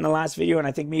about that in the last video, and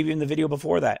I think maybe in the video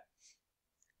before that.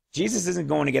 Jesus isn't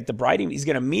going to get the bride. He's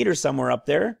going to meet her somewhere up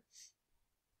there.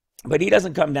 But he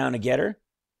doesn't come down to get her.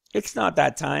 It's not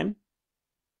that time.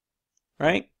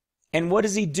 Right? And what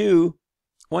does he do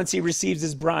once he receives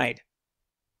his bride?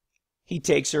 He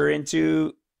takes her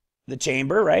into the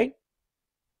chamber, right?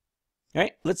 All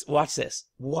right, let's watch this.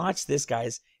 Watch this,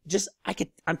 guys.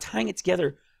 I'm tying it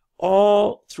together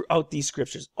all throughout these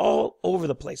scriptures, all over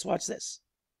the place. Watch this.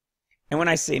 And when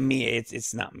I say me,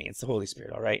 it's not me. It's the Holy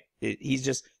Spirit, all right? He's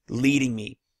just leading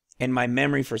me. And my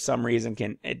memory, for some reason,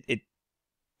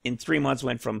 in 3 months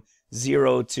went from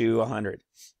 0 to 100.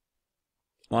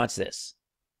 Watch this.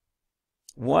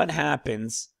 What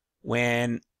happens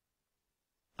when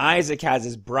Isaac has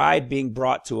his bride being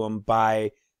brought to him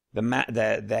by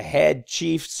the head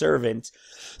chief servant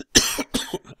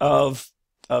of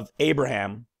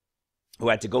Abraham, who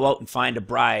had to go out and find a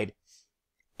bride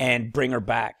and bring her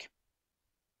back?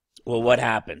 Well, what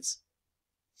happens?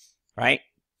 Right?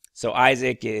 So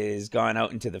Isaac is gone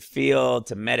out into the field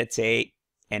to meditate.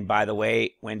 And by the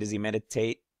way, when does he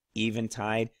meditate?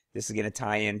 Eventide. This is going to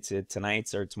tie into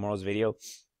tonight's or tomorrow's video.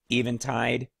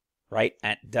 Eventide, right?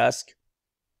 At dusk.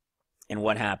 And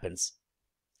what happens?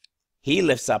 He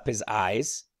lifts up his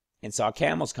eyes and saw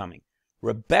camels coming.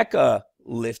 Rebecca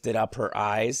lifted up her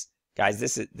eyes. Guys,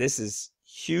 this is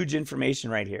huge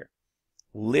information right here.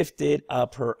 Lifted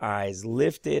up her eyes.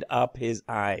 Lifted up his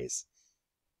eyes.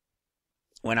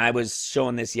 When I was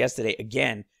showing this yesterday,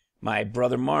 again, my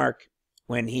brother Mark,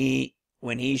 when he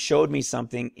showed me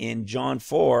something in John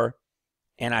 4,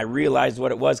 and I realized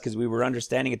what it was because we were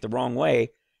understanding it the wrong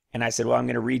way, and I said, well, I'm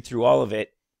going to read through all of it.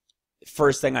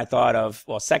 Second thing I thought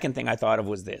of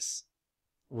was this.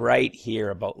 Right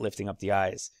here about lifting up the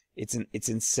eyes. It's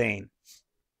insane.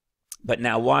 But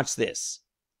now watch this.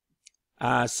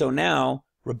 So now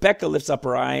Rebekah lifts up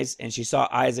her eyes, and she saw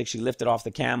Isaac. She lifted off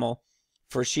the camel.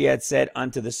 For she had said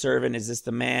unto the servant, is this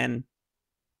the man?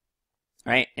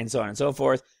 Right? And so on and so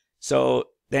forth. So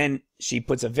then she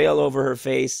puts a veil over her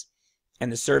face, and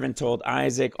the servant told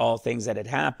Isaac all things that had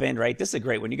happened. Right? This is a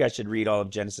great one. You guys should read all of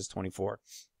Genesis 24.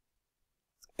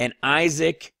 And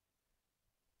Isaac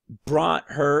brought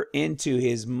her into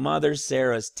his mother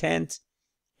Sarah's tent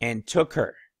and took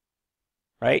her.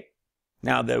 Right?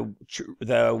 Now,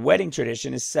 the wedding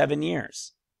tradition is 7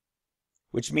 years,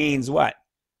 which means what?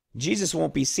 Jesus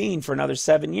won't be seen for another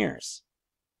 7 years.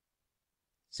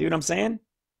 See what I'm saying?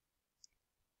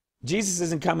 Jesus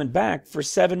isn't coming back for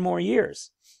 7 more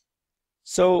years.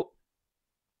 So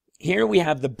here we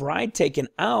have the bride taken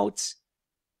out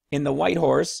in the white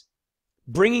horse,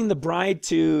 bringing the bride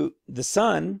to the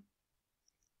son,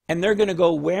 and they're going to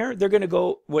go where? They're going to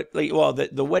go,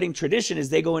 the wedding tradition is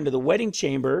they go into the wedding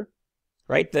chamber,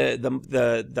 right?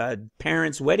 The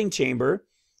parents' wedding chamber,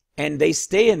 and they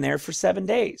stay in there for 7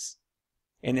 days.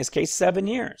 In this case, 7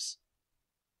 years.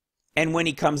 And when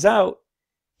he comes out,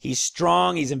 he's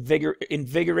strong, he's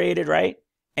invigorated, right?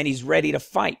 And he's ready to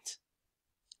fight.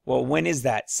 Well, when is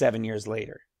that 7 years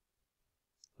later?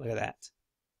 Look at that.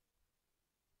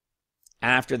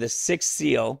 After the 6th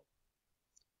seal,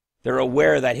 they're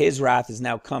aware that his wrath is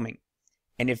now coming.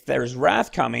 And if there's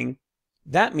wrath coming,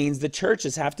 that means the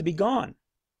churches have to be gone.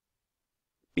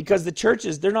 Because the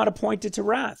churches, they're not appointed to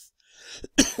wrath.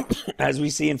 As we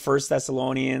see in 1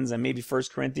 Thessalonians and maybe 1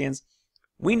 Corinthians,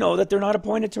 we know that they're not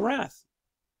appointed to wrath.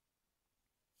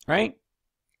 Right?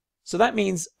 So that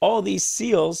means all these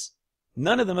seals,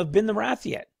 none of them have been the wrath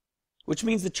yet. Which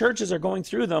means the churches are going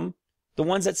through them, the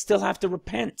ones that still have to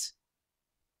repent.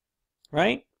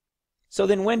 Right? So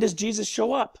then when does Jesus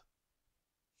show up?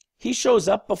 He shows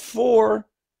up before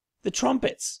the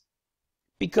trumpets.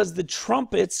 Because the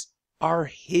trumpets are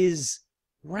his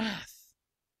wrath.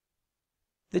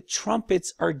 The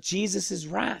trumpets are Jesus'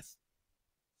 wrath.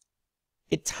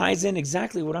 It ties in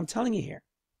exactly what I'm telling you here.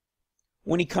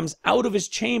 When he comes out of his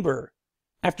chamber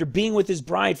after being with his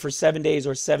bride for 7 days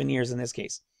or 7 years in this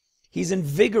case, he's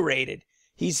invigorated,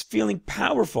 he's feeling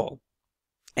powerful,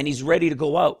 and he's ready to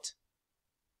go out.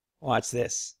 Watch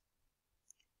this.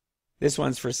 This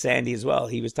one's for Sandy as well.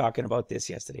 He was talking about this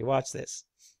yesterday. Watch this.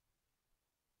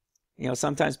 You know,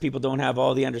 sometimes people don't have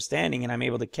all the understanding, and I'm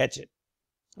able to catch it.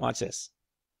 Watch this.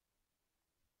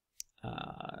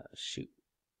 Shoot.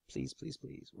 Please, please,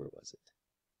 please. Where was it?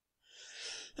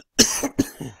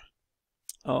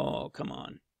 Oh, come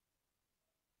on.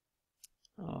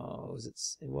 Oh,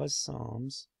 it was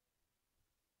Psalms.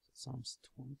 Psalms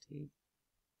 20.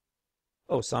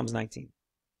 Oh, Psalms 19.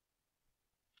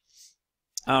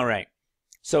 All right.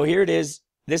 So here it is.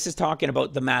 This is talking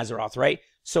about the Mazzaroth, right?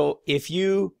 So if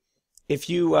you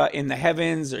in the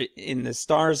heavens, or in the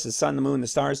stars, the sun, the moon, the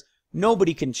stars,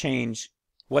 nobody can change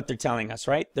what they're telling us,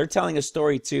 right? They're telling a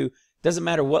story too. Doesn't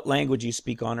matter what language you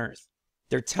speak on earth.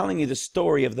 They're telling you the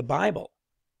story of the Bible.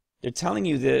 They're telling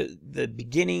you the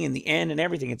beginning and the end and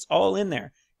everything. It's all in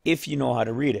there if you know how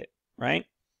to read it, right?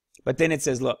 But then it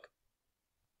says, look,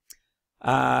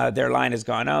 their line has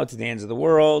gone out to the ends of the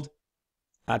world.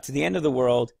 to the end of the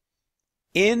world.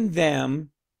 In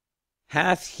them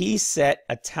hath he set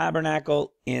a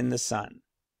tabernacle in the sun,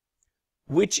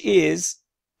 which is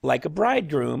like a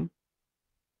bridegroom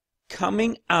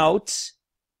coming out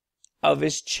of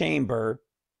his chamber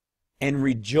and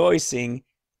rejoicing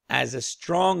as a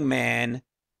strong man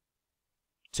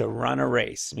to run a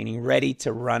race, meaning ready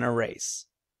to run a race.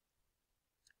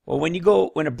 Well,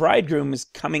 when a bridegroom is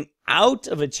coming out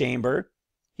of a chamber,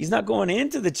 he's not going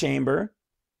into the chamber.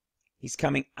 He's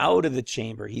coming out of the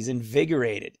chamber. He's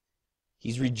invigorated.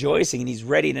 He's rejoicing, and he's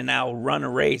ready to now run a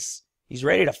race. He's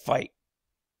ready to fight.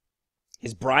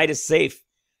 His bride is safe.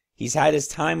 He's had his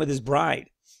time with his bride.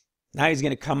 Now he's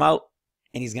going to come out,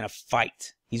 and he's going to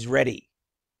fight. He's ready.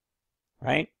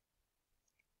 Right?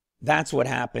 That's what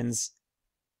happens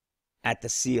at the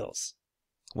seals.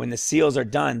 When the seals are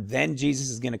done, then Jesus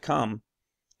is going to come,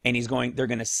 and they're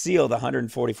going to seal the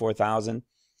 144,000.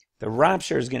 The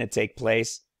rapture is going to take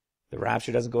place. The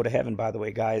rapture doesn't go to heaven, by the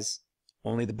way, guys.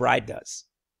 Only the bride does.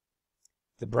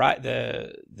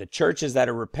 The churches that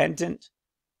are repentant,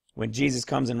 when Jesus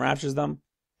comes and raptures them,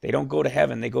 they don't go to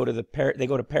heaven. They go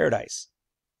to paradise.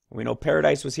 We know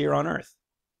paradise was here on earth.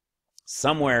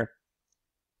 Somewhere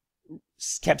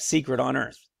kept secret on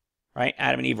earth. Right?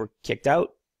 Adam and Eve were kicked out.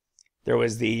 There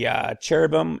was the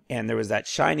cherubim, and there was that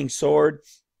shining sword,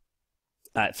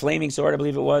 flaming sword, I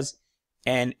believe it was,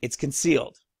 and it's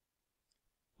concealed.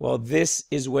 Well, this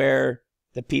is where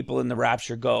the people in the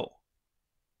rapture go.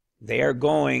 They are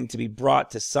going to be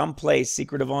brought to some place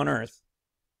secretive on earth.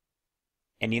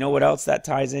 And you know what else that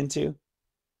ties into?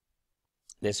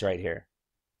 This right here.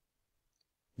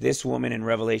 This woman in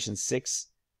Revelation 6,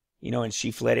 and she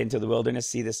fled into the wilderness.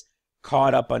 See this?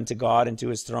 Caught up unto God, into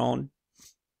his throne.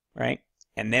 Right?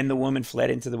 And then the woman fled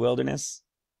into the wilderness.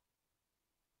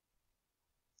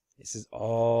 This is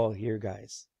all here,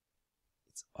 guys.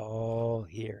 It's all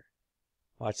here.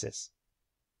 Watch this.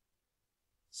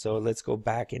 So let's go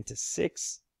back into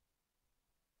 6.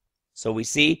 So we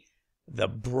see the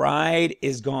bride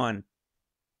is gone.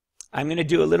 I'm going to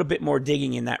do a little bit more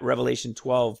digging in that Revelation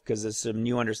 12 because there's some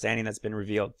new understanding that's been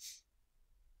revealed.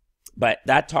 But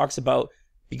that talks about,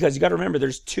 because you got to remember,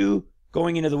 there's 2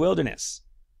 going into the wilderness.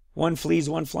 One flees,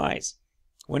 one flies.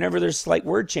 Whenever there's slight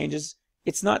word changes,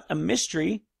 it's not a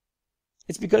mystery.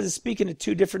 It's because it's speaking to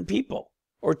 2 different people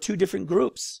or 2 different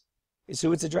groups is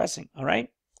who it's addressing. All right?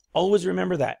 Always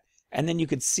remember that. And then you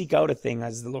could seek out a thing,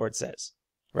 as the Lord says.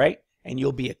 Right? And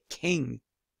you'll be a king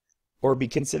or be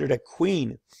considered a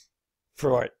queen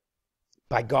for it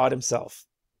by God himself.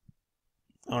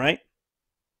 All right?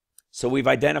 So we've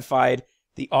identified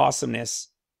the awesomeness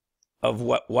of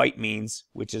what white means,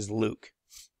 which is Luke.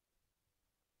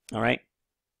 All right.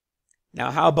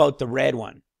 Now, how about the red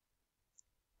one?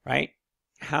 Right?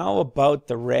 How about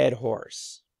the red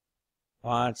horse?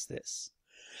 Watch this.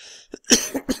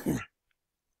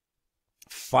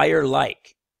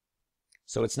 Fire-like.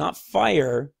 So it's not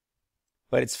fire,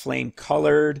 but it's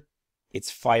flame-colored.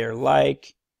 It's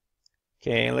fire-like.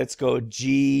 Okay, let's go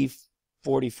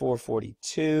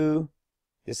G4442.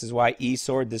 This is why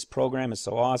eSword, this program, is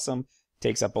so awesome. It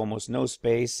takes up almost no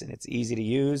space, and it's easy to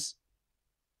use.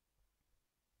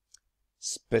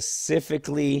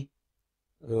 Specifically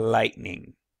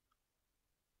lightning.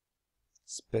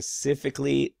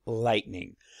 Specifically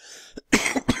lightning.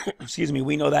 Excuse me,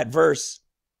 we know that verse,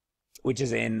 which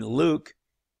is in Luke,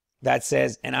 that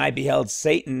says, and I beheld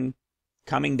Satan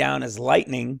coming down as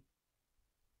lightning.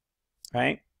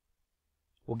 Right?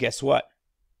 Well, guess what?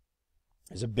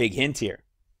 There's a big hint here.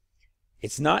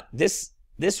 It's not, this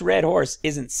red horse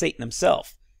isn't Satan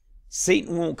himself.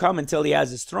 Satan won't come until he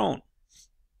has his throne.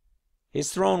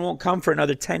 His throne won't come for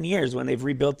another 10 years when they've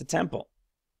rebuilt the temple.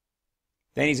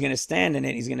 Then he's going to stand in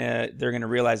it. They're going to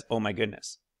realize, oh my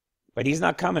goodness. But he's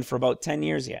not coming for about 10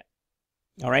 years yet.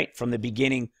 All right? From the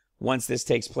beginning, once this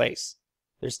takes place.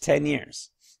 There's 10 years.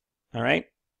 All right?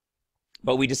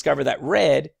 But we discover that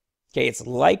red, okay, it's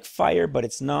like fire, but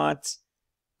it's not.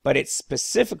 But it's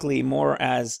specifically more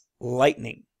as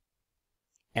lightning.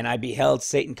 And I beheld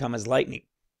Satan come as lightning.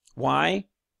 Why?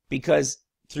 Because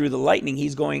through the lightning,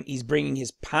 he's bringing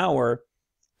his power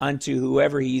unto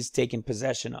whoever he's taken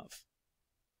possession of.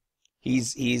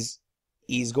 He's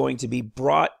going to be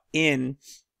brought in,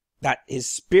 that his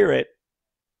spirit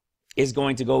is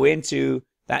going to go into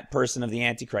that person of the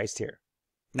Antichrist here.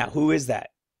 Now, who is that?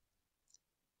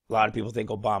 A lot of people think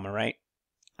Obama, right?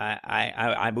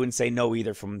 I wouldn't say no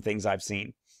either from things I've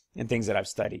seen and things that I've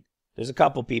studied. There's a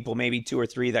couple people, maybe 2 or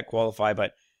 3 that qualify,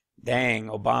 but dang,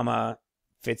 Obama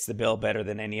fits the bill better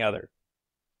than any other.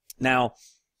 Now,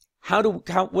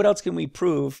 what else can we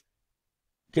prove?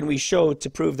 Can we show to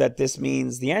prove that this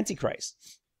means the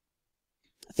Antichrist?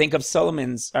 Think of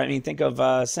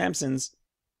Samson's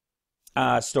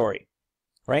story,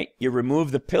 right? You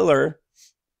remove the pillar,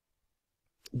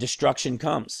 destruction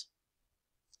comes.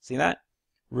 See that?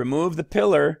 Remove the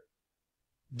pillar,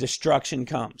 destruction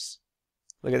comes.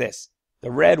 Look at this.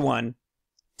 The red one,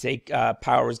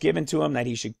 power was given to him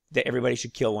that everybody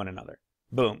should kill one another.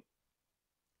 Boom.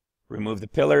 Remove the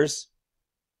pillars,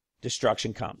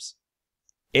 destruction comes.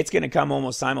 It's going to come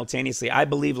almost simultaneously. I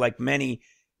believe, like many,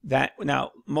 that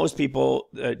now most people,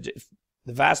 the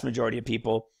vast majority of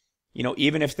people,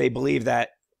 even if they believe that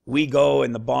we go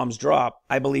and the bombs drop,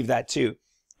 I believe that too.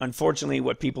 Unfortunately,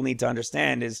 what people need to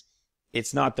understand is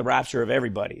it's not the rapture of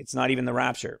everybody. It's not even the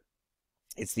rapture.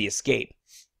 It's the escape,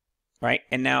 right?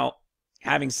 And now,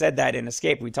 having said that, in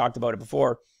escape, we talked about it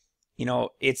before,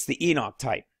 it's the Enoch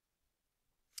type.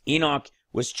 Enoch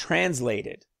was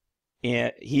translated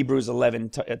in Hebrews 11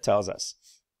 tells us,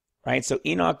 right? So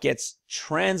Enoch gets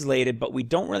translated, but we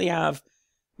don't really have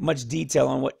much detail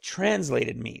on what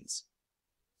translated means.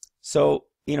 So,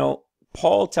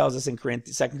 Paul tells us in 2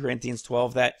 Corinthians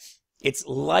 12 that it's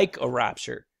like a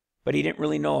rapture, but he didn't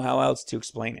really know how else to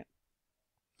explain it,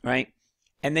 right?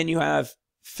 And then you have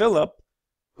Philip,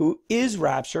 who is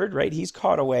raptured, right? He's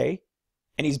caught away,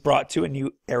 and he's brought to a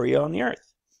new area on the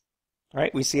earth,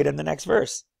 right? We see it in the next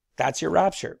verse. That's your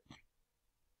rapture.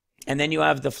 And then you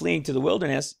have the fleeing to the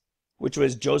wilderness, which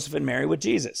was Joseph and Mary with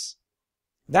Jesus.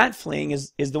 That fleeing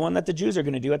is the one that the Jews are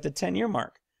going to do at the 10-year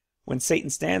mark, when Satan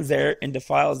stands there and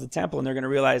defiles the temple, and they're going to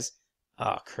realize,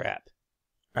 oh, crap,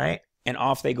 right? And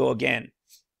off they go again.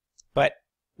 But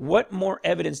what more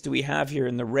evidence do we have here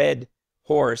in the red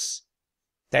horse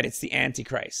that it's the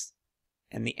Antichrist?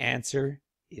 And the answer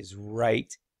is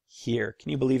right here. Can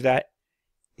you believe that?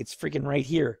 It's freaking right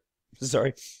here.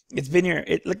 Sorry. It's been here.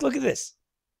 Look at this.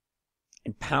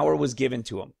 And power was given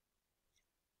to him.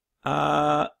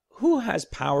 Who has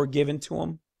power given to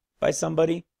him by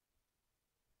somebody?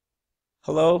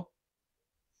 Hello?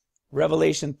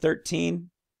 Revelation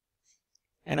 13.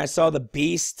 And I saw the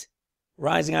beast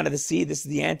rising out of the sea. This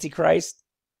is the Antichrist.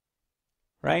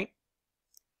 Right?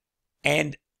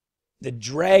 And the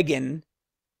dragon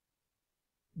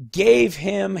gave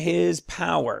him his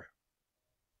power.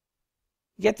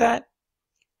 Get that?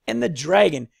 And the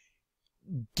dragon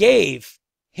gave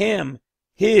him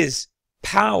his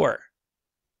power.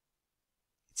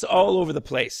 It's all over the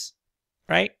place,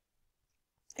 right?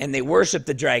 And they worship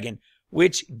the dragon,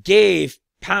 which gave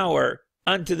power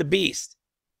unto the beast.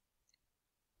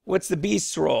 What's the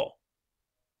beast's role?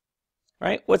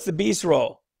 Right? What's the beast's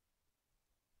role?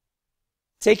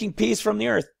 Taking peace from the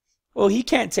earth. Well, he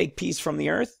can't take peace from the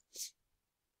earth.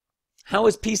 How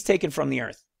is peace taken from the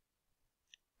earth?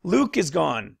 Luke is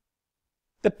gone.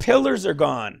 The pillars are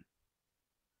gone.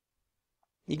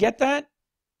 You get that?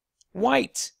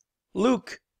 White,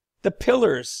 Luke, the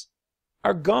pillars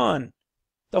are gone.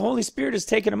 The Holy Spirit has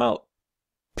taken them out.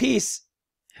 Peace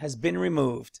has been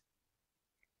removed.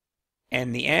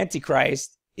 And the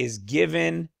Antichrist is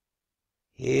given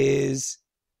his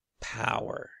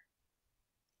power.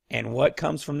 And what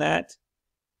comes from that?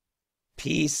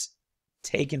 Peace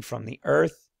taken from the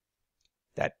earth,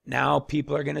 that now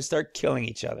people are going to start killing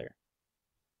each other.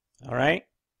 All right?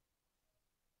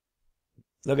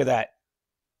 Look at that.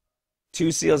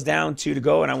 2 seals down, 2 to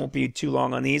go, and I won't be too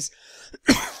long on these.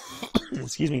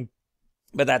 Excuse me.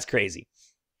 But that's crazy.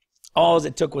 All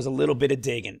it took was a little bit of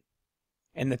digging.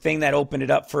 And the thing that opened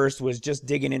it up first was just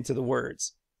digging into the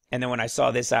words. And then when I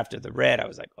saw this after the red, I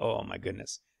was like, oh my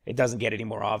goodness. It doesn't get any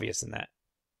more obvious than that.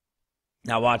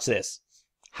 Now watch this.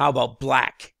 How about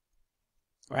black?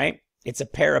 Right? It's a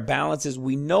pair of balances.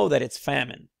 We know that it's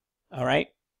famine. All right?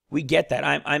 We get that.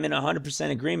 I'm in 100%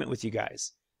 agreement with you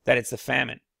guys that it's the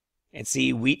famine. And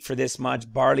see, wheat for this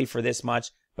much, barley for this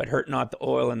much, but hurt not the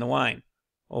oil and the wine.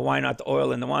 Well, why not the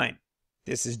oil and the wine?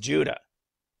 This is Judah.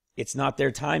 It's not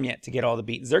their time yet to get all the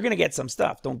beatings. They're going to get some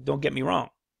stuff. Don't get me wrong.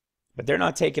 But they're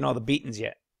not taking all the beatings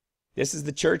yet. This is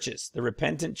the churches, the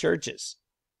repentant churches.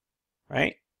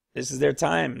 Right? This is their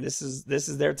time. This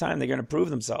is their time. They're going to prove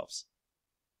themselves.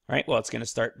 Right? Well, it's going to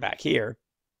start back here.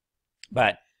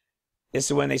 But this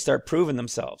is when they start proving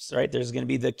themselves. Right? There's going to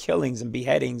be the killings and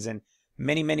beheadings, and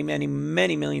many, many, many,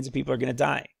 many millions of people are going to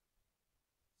die.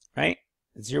 Right?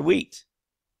 It's your wheat.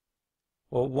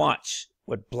 Well, watch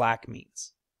what black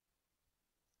means.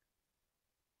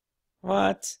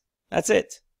 What? That's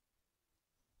it.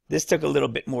 This took a little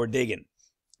bit more digging.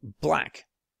 Black.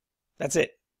 That's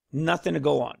it. Nothing to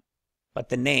go on but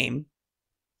the name,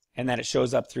 and that it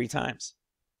shows up 3 times.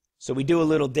 So we do a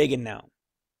little digging now.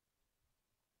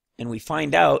 And we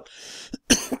find out,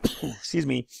 excuse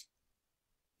me,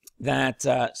 that,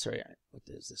 sorry, what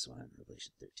is this one?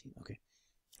 Revelation 13.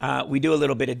 Okay. We do a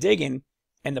little bit of digging,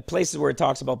 and the places where it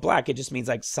talks about black, it just means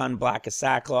like sun black as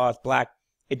sackcloth, black.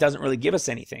 It doesn't really give us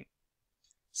anything.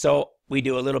 So we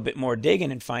do a little bit more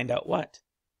digging and find out what?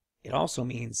 It also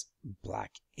means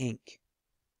black ink.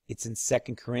 It's in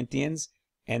 2 Corinthians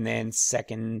and then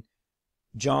 2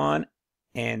 John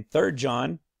and 3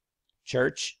 John,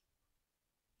 church,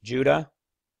 Judah,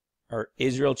 or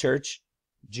Israel church,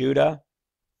 Judah.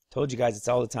 Told you guys it's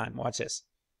all the time. Watch this.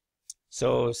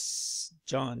 So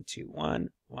John 2:1,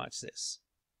 watch this.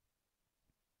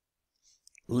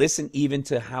 Listen even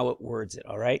to how it words it,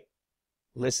 all right?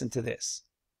 Listen to this.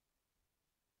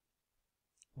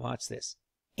 Watch this.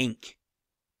 Ink.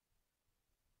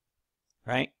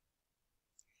 Right?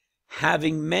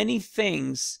 Having many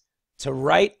things to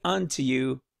write unto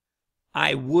you,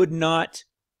 I would not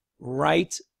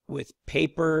write with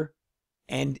paper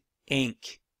and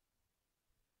ink,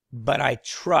 but I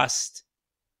trust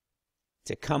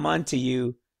to come unto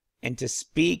you and to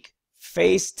speak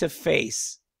face to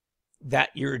face, that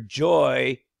your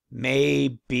joy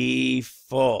may be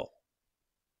full.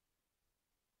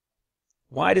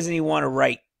 Why doesn't he want to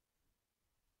write?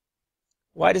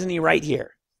 Why doesn't he write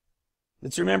here?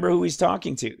 Let's remember who he's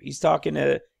talking to. He's talking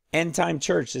to end time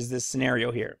church is this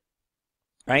scenario here.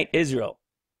 Right? Israel.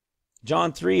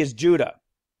 John 3 is Judah.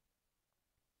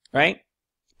 Right?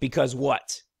 Because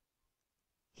what?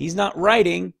 He's not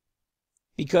writing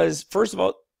because, first of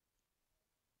all,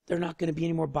 there are not going to be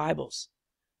any more Bibles.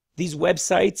 These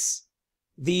websites,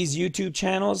 these YouTube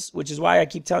channels, which is why I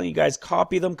keep telling you guys,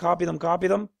 copy them, copy them, copy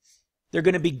them. They're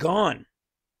going to be gone.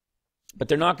 But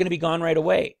they're not going to be gone right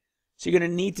away. So you're going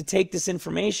to need to take this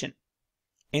information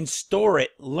and store it,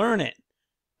 learn it.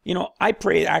 You know, I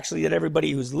pray actually that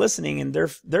everybody who's listening and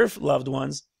their loved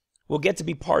ones will get to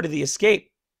be part of the escape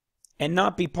and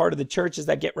not be part of the churches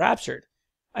that get raptured.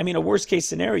 I mean, a worst case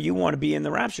scenario, you want to be in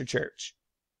the rapture church,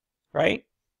 right?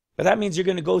 But that means you're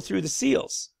going to go through the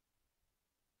seals.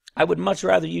 I would much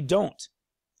rather you don't.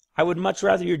 I would much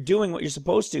rather you're doing what you're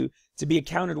supposed to be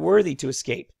accounted worthy to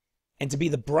escape and to be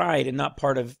the bride and not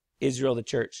part of Israel, the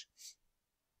church.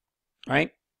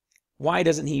 Right? Why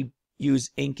doesn't he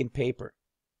use ink and paper?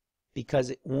 Because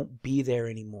it won't be there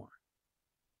anymore.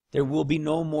 There will be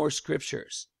no more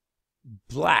scriptures.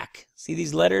 Black. See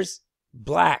these letters?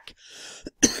 Black.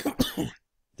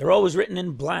 They're always written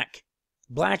in black.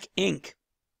 Black ink.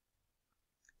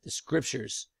 The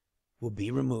scriptures will be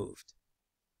removed.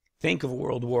 Think of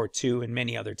World War II and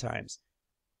many other times.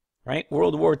 Right?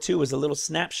 World War II was a little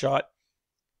snapshot.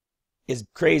 As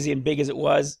crazy and big as it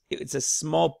was, it's a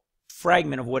small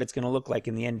fragment of what it's going to look like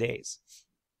in the end days.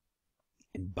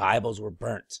 And Bibles were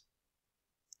burnt.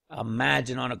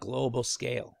 Imagine on a global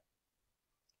scale.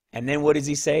 And then what does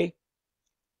he say?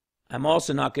 I'm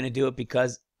also not going to do it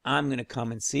because I'm going to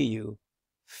come and see you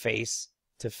face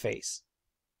to face.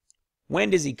 When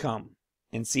does he come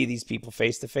and see these people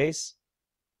face to face?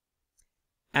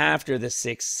 After the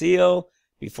sixth seal,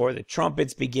 before the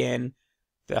trumpets begin,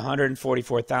 the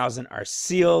 144,000 are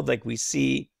sealed like we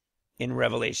see in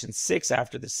Revelation 6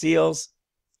 after the seals.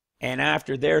 And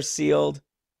after they're sealed,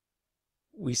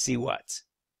 we see what?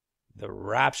 The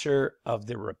rapture of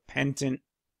the repentant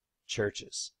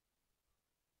churches.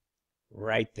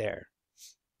 Right there.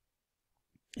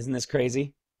 Isn't this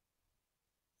crazy?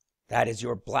 That is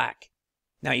your black.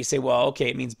 Now you say, well, okay,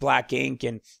 it means black ink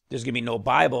and there's going to be no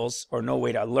Bibles or no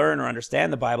way to learn or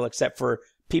understand the Bible except for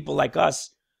people like us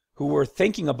who were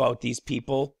thinking about these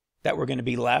people that were going to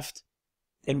be left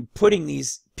and putting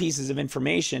these pieces of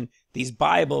information, these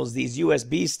Bibles, these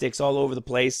USB sticks all over the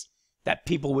place, that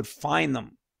people would find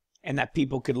them and that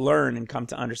people could learn and come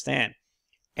to understand.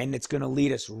 And it's going to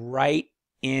lead us right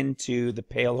into the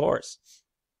pale horse.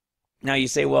 Now you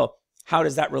say, well, how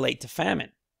does that relate to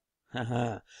famine?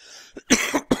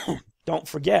 Don't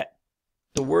forget,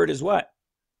 the word is what?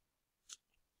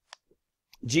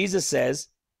 Jesus says,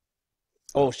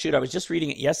 oh shoot, I was just reading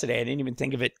it yesterday. I didn't even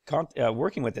think of it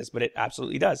working with this, but it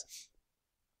absolutely does.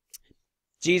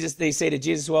 They say to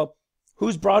Jesus, well,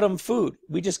 who's brought him food?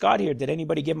 We just got here. Did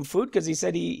anybody give him food? Because he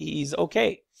said he's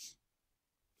okay.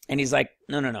 And he's like,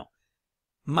 no.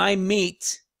 My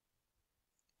meat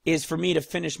is for me to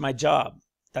finish my job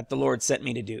that the Lord sent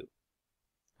me to do.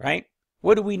 Right?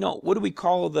 What do we know? What do we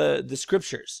call the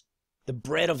scriptures? The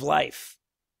bread of life.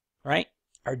 Right?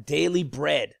 Our daily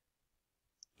bread.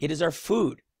 It is our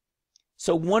food.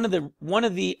 So one of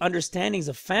the understandings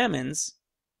of famines,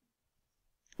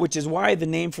 which is why the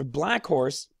name for black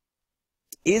horse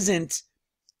isn't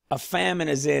a famine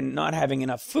as in not having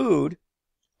enough food,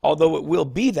 although it will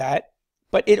be that,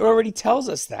 but it already tells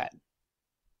us that.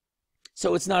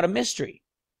 So it's not a mystery.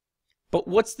 But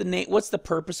what's the name? What's the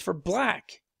purpose for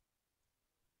black?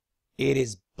 It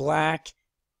is black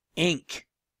ink.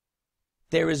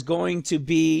 There is going to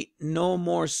be no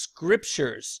more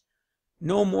scriptures,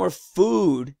 no more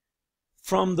food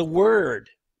from the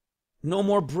Word, no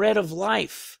more bread of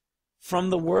life from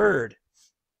the Word.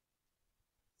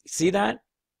 See that?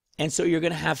 And so you're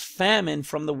going to have famine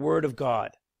from the Word of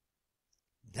God.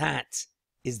 That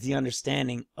is the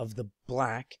understanding of the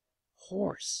black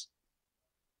horse.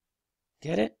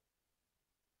 Get it?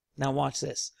 Now watch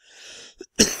this.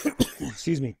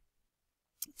 Excuse me.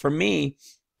 For me,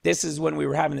 this is when we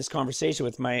were having this conversation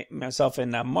with myself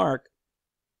and Mark.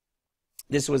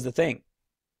 This was the thing.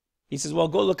 He says, well,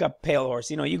 go look up pale horse.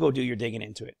 You know, you go do your digging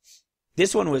into it.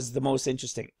 This one was the most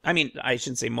interesting. I mean, I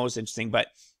shouldn't say most interesting, but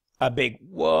a big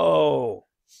whoa.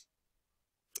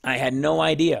 I had no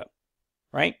idea,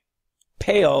 right?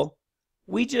 Pale,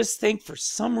 we just think for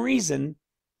some reason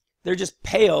they're just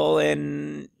pale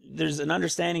and there's an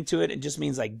understanding to it. It just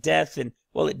means like death. And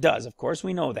well, it does. Of course,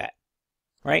 we know that,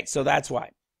 right? So that's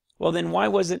why. Well, then why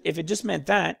wasn't, if it just meant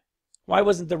that, why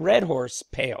wasn't the red horse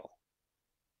pale?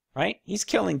 Right? He's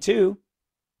killing too.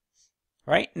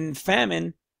 Right? And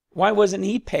famine, why wasn't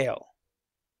he pale?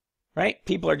 Right?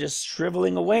 People are just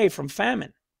shriveling away from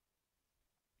famine.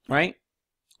 Right?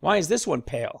 Why is this one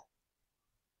pale?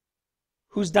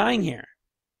 Who's dying here?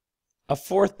 A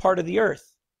fourth part of the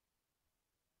earth.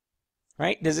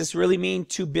 Right? Does this really mean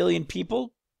 2 billion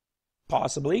people?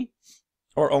 Possibly.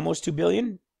 Or almost 2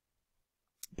 billion?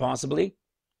 Possibly.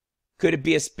 Could it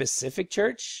be a specific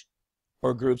church?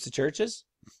 Or groups of churches?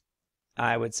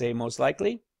 I would say most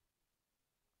likely.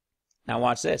 Now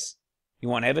watch this. You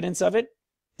want evidence of it?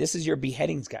 This is your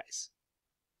beheadings, guys.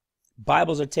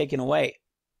 Bibles are taken away.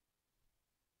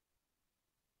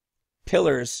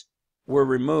 Pillars were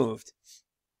removed.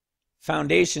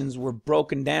 Foundations were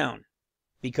broken down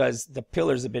because the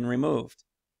pillars have been removed.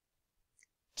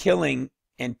 Killing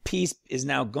and peace is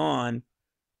now gone,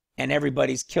 and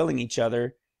everybody's killing each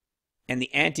other, and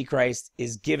the Antichrist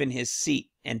is given his seat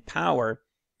and power,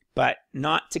 but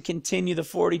not to continue the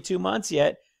 42 months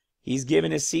yet. He's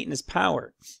given his seat and his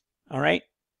power. All right?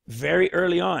 Very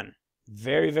early on.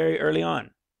 Very, very early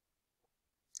on.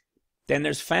 Then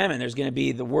there's famine. There's going to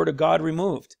be the word of God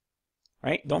removed.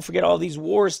 Right? Don't forget all these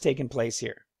wars taking place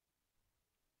here.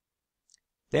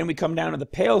 Then we come down to the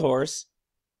pale horse.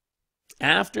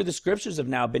 After the scriptures have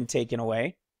now been taken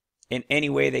away, in any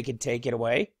way they could take it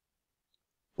away,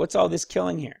 what's all this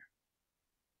killing here?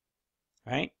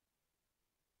 Right?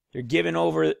 They're given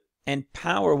over, and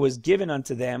power was given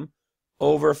unto them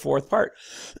over a fourth part.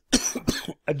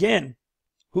 Again,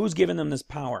 who's given them this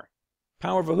power?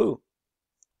 Power over who?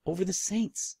 Over the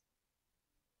saints.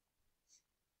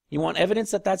 You want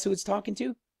evidence that that's who it's talking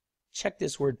to? Check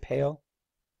this word pale.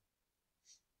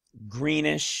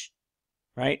 Greenish,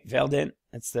 right? Verdant,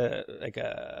 that's the like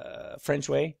a French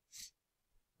way.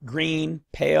 Green,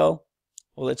 pale.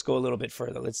 Well, let's go a little bit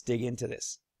further. Let's dig into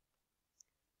this.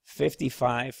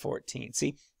 55:14.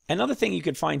 See, another thing you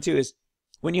could find too is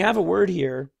when you have a word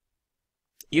here,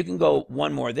 you can go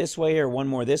one more this way or one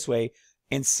more this way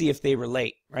and see if they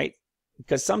relate, right?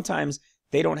 Because sometimes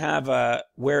they don't have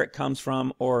where it comes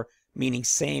from or meaning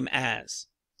same as,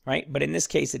 right? But in this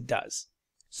case, it does.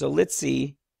 So let's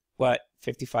see what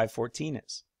 55:14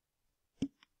 is.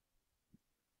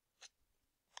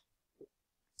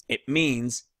 It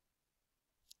means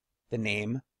the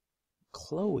name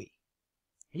Chloe.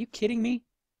 Are you kidding me?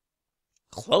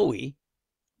 Chloe?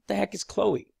 What the heck is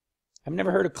Chloe? I've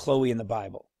never heard of Chloe in the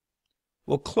Bible.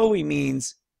 Well, Chloe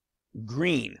means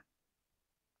green.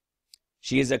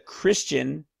 She is a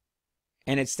Christian,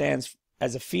 and it stands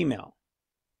as a female.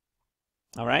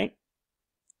 All right?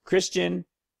 Christian,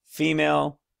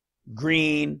 female,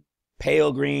 green,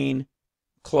 pale green,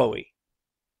 Chloe.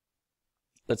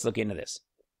 Let's look into this.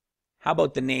 How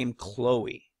about the name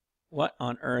Chloe? What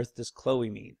on earth does Chloe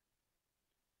mean?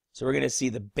 So we're going to see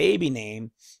the baby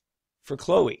name for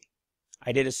Chloe.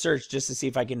 I did a search just to see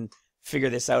if I can figure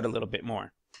this out a little bit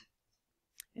more.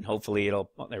 And hopefully it'll...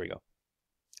 Oh, there we go.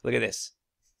 Look at this.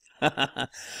 I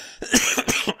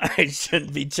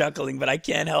shouldn't be chuckling, but I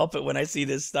can't help it when I see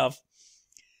this stuff.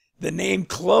 The name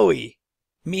Chloe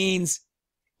means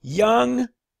young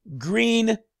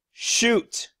green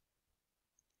shoot.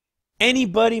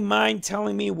 Anybody mind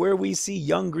telling me where we see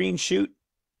young green shoot?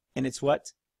 And it's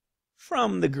what?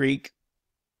 From the Greek.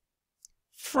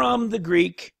 From the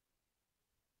Greek.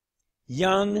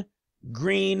 Young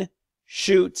green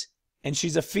shoot. And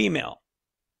she's a female.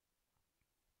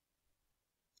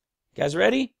 You guys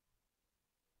ready?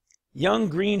 Young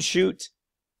green shoot,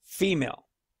 female.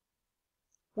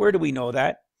 Where do we know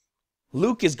that?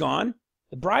 Luke is gone.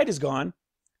 The bride is gone.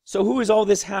 So who is all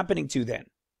this happening to then?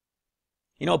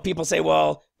 You know, people say,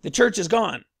 well, the church is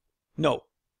gone. No,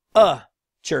 a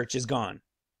church is gone.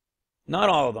 Not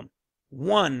all of them.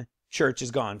 One church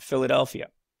is gone, Philadelphia.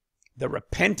 The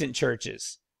repentant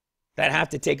churches that have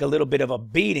to take a little bit of a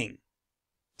beating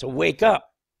to wake up,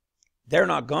 they're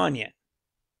not gone yet.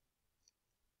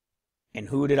 And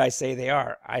who did I say they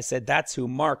are? I said that's who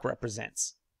Mark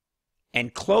represents.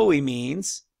 And Chloe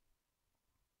means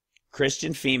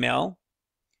Christian female,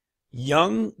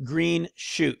 young green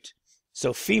shoot.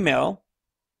 So female,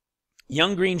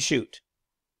 young green shoot,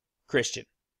 Christian.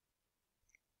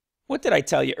 What did I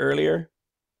tell you earlier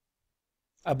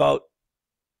about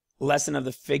lesson of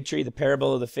the fig tree, the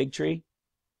parable of the fig tree?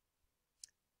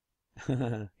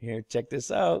 Here, check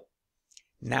this out.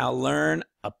 Now learn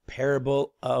a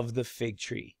parable of the fig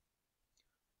tree.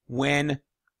 When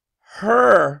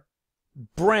her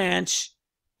branch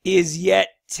is yet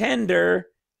tender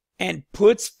and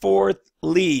puts forth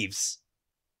leaves.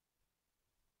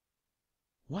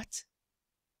 What?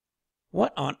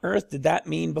 What on earth did that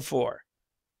mean before?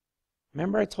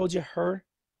 Remember I told you her?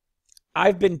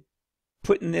 I've been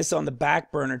putting this on the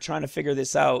back burner trying to figure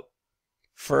this out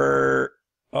for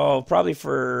probably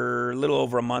for a little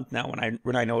over a month now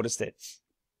when I noticed it.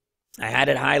 I had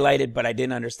it highlighted, but I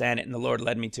didn't understand it, and the Lord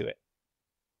led me to it.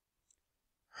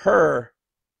 Her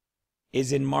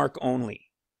is in Mark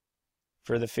only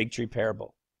for the fig tree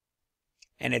parable.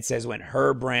 And it says, when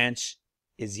her branch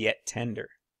is yet tender.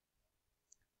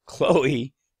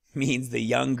 Chloe means the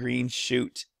young green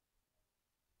shoot.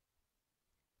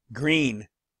 Green.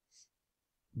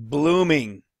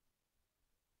 Blooming.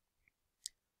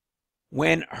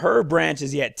 When her branch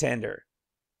is yet tender.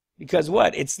 Because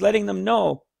what? It's letting them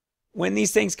know when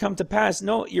these things come to pass.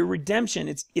 No, your redemption,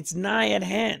 it's nigh at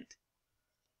hand.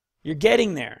 You're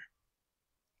getting there.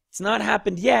 It's not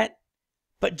happened yet,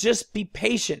 but just be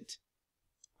patient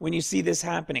when you see this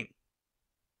happening.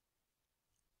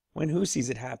 When who sees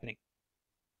it happening?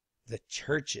 The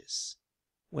churches.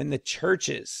 When the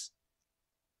churches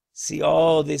see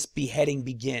all this beheading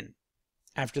begin,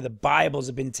 after the Bibles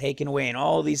have been taken away and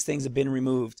all these things have been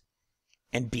removed,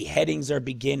 and beheadings are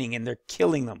beginning and they're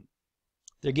killing them.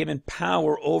 They're given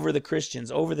power over the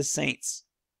Christians, over the saints.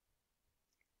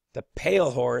 The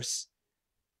pale horse,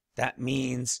 that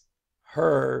means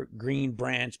her green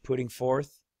branch putting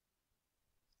forth.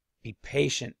 Be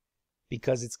patient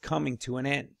because it's coming to an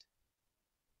end.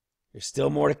 There's still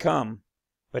more to come,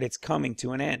 but it's coming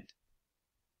to an end.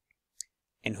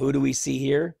 And who do we see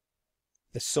here?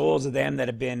 The souls of them that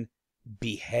have been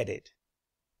beheaded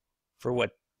for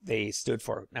what they stood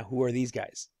for. Now, who are these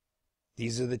guys?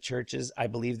 These are the churches. I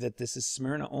believe that this is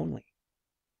Smyrna only.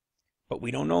 But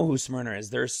we don't know who Smyrna is.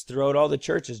 There's throughout all the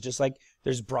churches, just like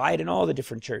there's bride in all the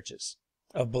different churches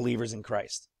of believers in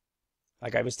Christ.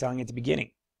 Like I was telling you at the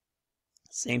beginning.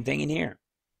 Same thing in here.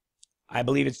 I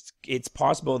believe it's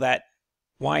possible that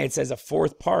why it says a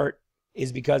fourth part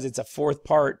is because it's a fourth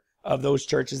part of those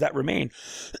churches that remain.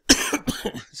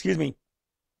 Excuse me.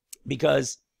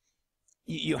 Because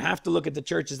you have to look at the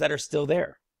churches that are still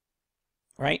there,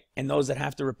 right? And those that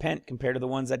have to repent compared to the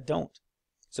ones that don't.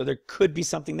 So there could be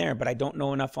something there, but I don't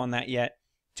know enough on that yet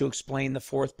to explain the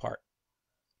fourth part.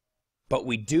 But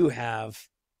we do have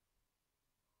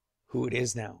who it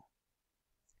is now.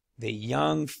 The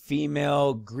young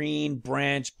female, green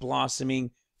branch,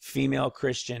 blossoming female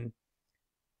Christian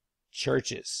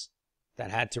churches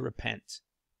that had to repent,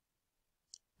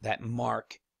 that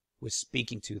Mark was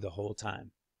speaking to the whole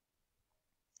time.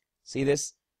 See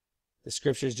this? The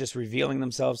scriptures just revealing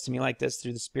themselves to me like this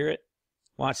through the Spirit.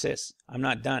 Watch this. I'm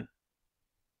not done.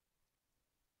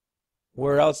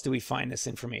 Where else do we find this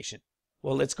information?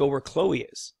 Well, let's go where Chloe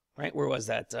is. Right? Where was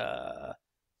that?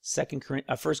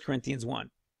 1 Corinthians 1.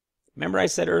 Remember I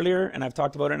said earlier, and I've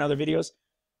talked about it in other videos,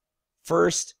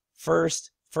 first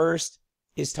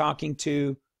is talking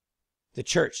to the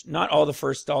church. Not all the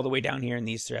first all the way down here in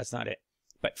these three. That's not it.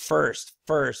 But first.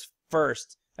 I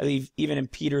believe even in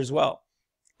Peter as well.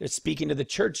 They're speaking to the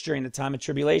church during the time of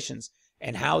tribulations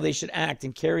and how they should act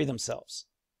and carry themselves.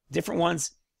 Different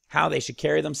ones, how they should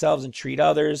carry themselves and treat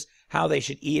others, how they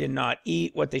should eat and not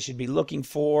eat, what they should be looking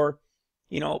for.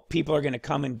 You know, people are going to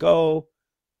come and go.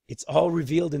 It's all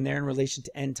revealed in there in relation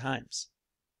to end times.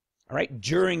 All right?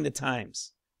 During the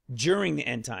times. During the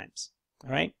end times.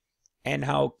 All right? And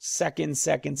how second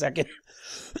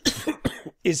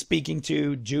is speaking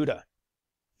to Judah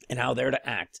and how they're to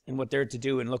act and what they're to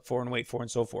do and look for and wait for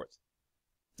and so forth.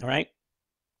 All right?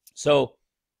 So,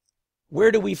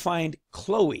 where do we find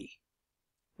Chloe?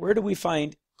 Where do we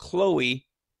find Chloe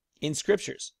in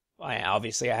scriptures? Well,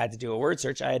 obviously, I had to do a word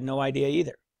search. I had no idea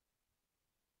either.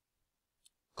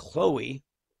 Chloe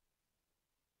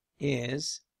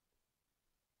is,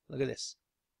 look at this,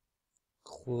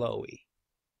 Chloe.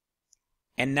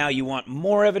 And now you want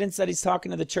more evidence that he's talking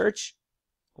to the church?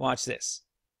 Watch this.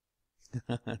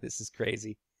 This is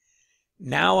crazy.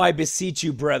 Now I beseech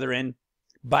you, brethren,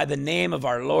 by the name of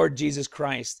our Lord Jesus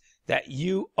Christ, that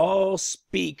you all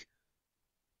speak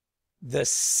the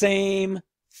same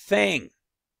thing.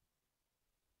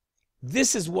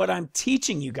 This is what I'm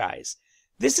teaching you guys.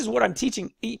 This is what I'm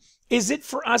teaching. Is it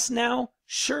for us now?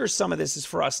 Sure, some of this is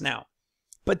for us now.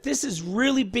 But this is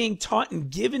really being taught and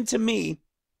given to me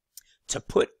to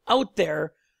put out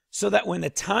there so that when the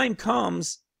time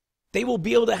comes, they will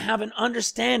be able to have an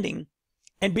understanding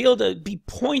and be able to be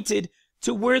pointed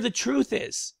to where the truth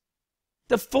is.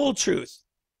 The full truth.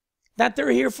 That they're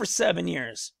here for 7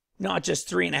 years, not just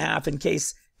 3.5 in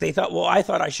case they thought, well, I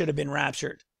thought I should have been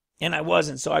raptured. And I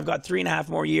wasn't, so I've got 3.5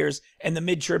 more years and the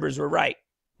mid-tribbers were right.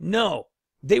 No,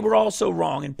 they were also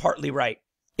wrong and partly right.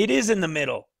 It is in the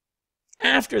middle,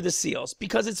 after the seals,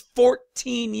 because it's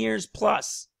 14 years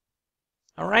plus.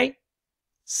 All right?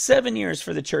 7 years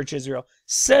for the church Israel,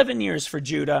 7 years for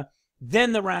Judah,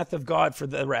 then the wrath of God for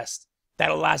the rest.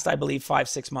 That'll last, I believe,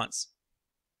 5-6 months.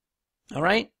 All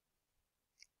right?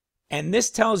 And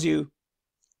this tells you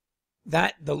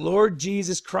that the Lord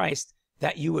Jesus Christ,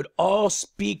 that you would all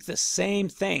speak the same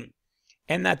thing,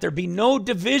 and that there be no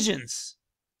divisions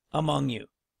among you,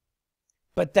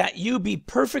 but that you be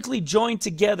perfectly joined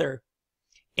together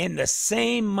in the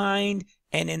same mind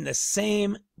and in the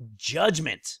same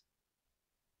judgment.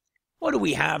 What do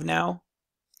we have now?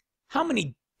 How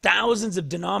many thousands of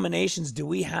denominations do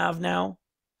we have now?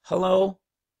 Hello?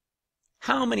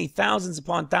 How many thousands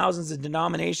upon thousands of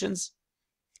denominations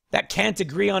that can't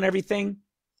agree on everything?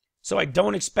 So I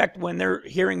don't expect when they're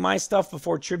hearing my stuff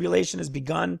before tribulation has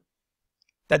begun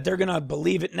that they're going to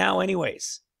believe it now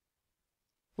anyways.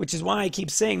 Which is why I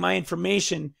keep saying my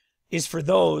information is for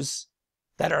those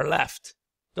that are left.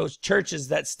 Those churches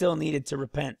that still needed to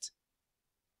repent.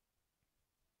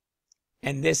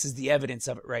 And this is the evidence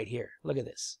of it right here. Look at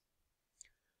this.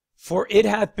 For it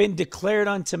hath been declared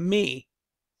unto me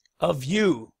of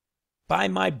you by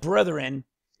my brethren,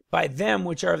 by them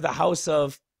which are of the house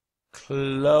of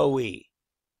Chloe.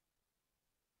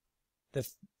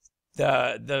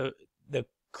 The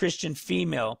Christian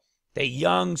female, the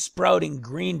young sprouting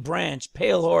green branch,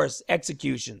 pale horse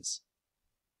executions.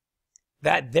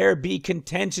 That there be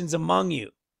contentions among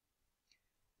you.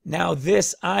 Now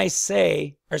this I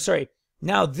say,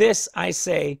 now this I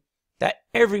say, that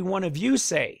every one of you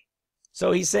say.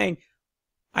 So he's saying,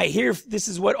 I hear this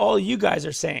is what all you guys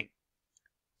are saying.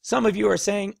 Some of you are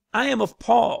saying, I am of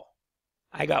Paul.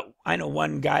 I know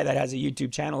one guy that has a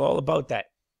YouTube channel all about that.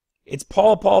 It's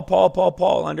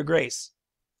Paul under grace.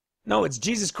 No, it's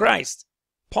Jesus Christ.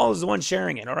 Paul is the one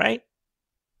sharing it, all right?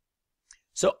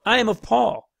 So I am of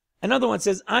Paul. Another one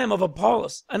says, I am of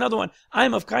Apollos. Another one, I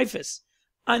am of Cephas.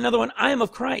 Another one, I am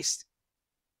of Christ.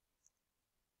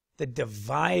 The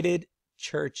divided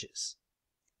churches,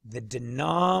 the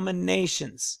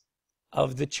denominations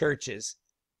of the churches.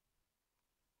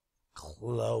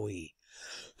 Chloe.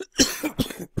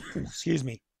 Excuse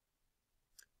me.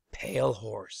 Pale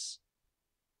horse.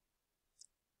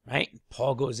 Right?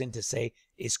 Paul goes in to say,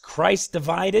 is Christ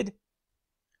divided?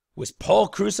 Was Paul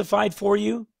crucified for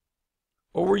you?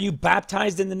 Or were you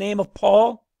baptized in the name of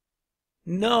Paul?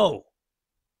 No.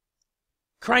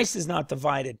 Christ is not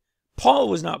divided. Paul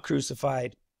was not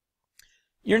crucified.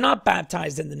 You're not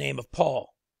baptized in the name of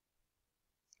Paul.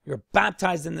 You're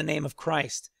baptized in the name of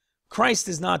Christ. Christ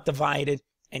is not divided,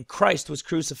 and Christ was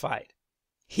crucified.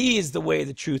 He is the way,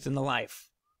 the truth, and the life.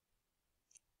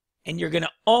 And you're going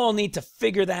to all need to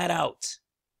figure that out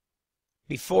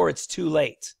before it's too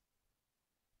late.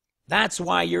 That's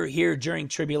why you're here during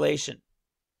tribulation.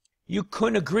 You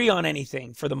couldn't agree on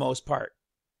anything for the most part.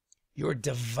 You're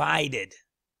divided.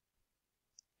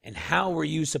 And how were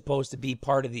you supposed to be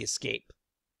part of the escape?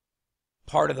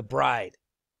 Part of the bride?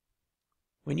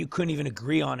 When you couldn't even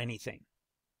agree on anything.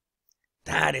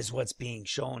 That is what's being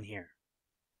shown here.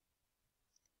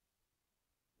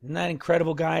 Isn't that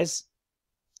incredible, guys?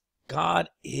 God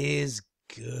is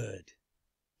good.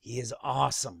 He is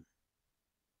awesome.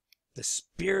 The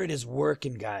Spirit is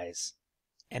working, guys.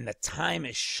 And the time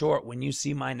is short when you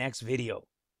see my next video.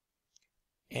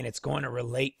 And it's going to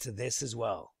relate to this as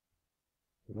well.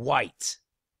 White,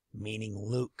 meaning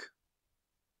Luke.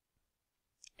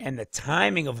 And the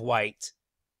timing of white,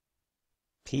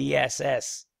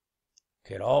 PSS,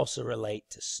 could also relate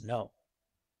to snow.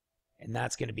 And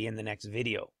that's going to be in the next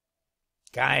video.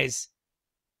 Guys,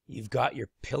 you've got your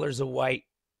pillars of white,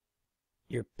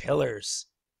 your pillars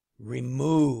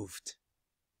removed.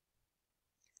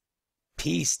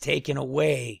 peace taken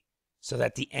away so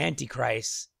that the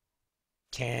Antichrist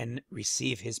can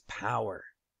receive his power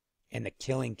and the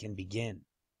killing can begin.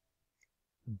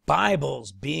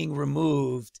 Bibles being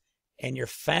removed and your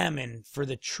famine for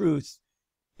the truth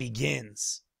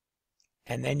begins.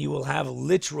 And then you will have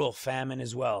literal famine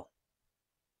as well.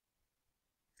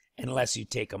 Unless you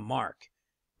take a mark.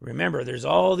 Remember, there's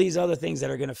all these other things that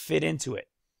are going to fit into it.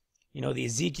 You know, the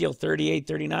Ezekiel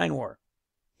 38-39 war.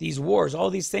 These wars,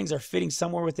 all these things are fitting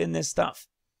somewhere within this stuff.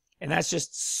 And that's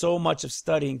just so much of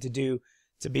studying to do,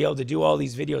 to be able to do all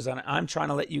these videos on it. I'm trying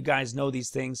to let you guys know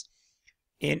these things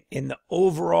in the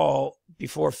overall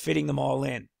before fitting them all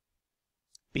in.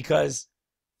 Because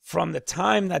from the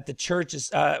time that the church is,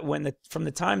 from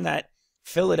the time that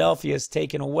Philadelphia is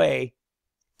taken away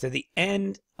to the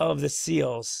end of the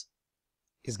seals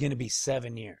is going to be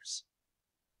 7 years.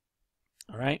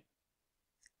 All right?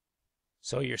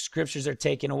 So your scriptures are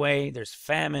taken away. There's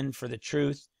famine for the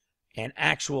truth and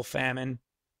actual famine.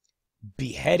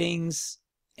 Beheadings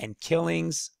and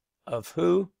killings of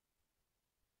who?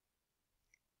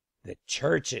 The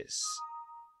churches.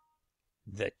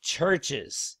 The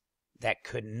churches that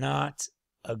could not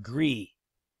agree.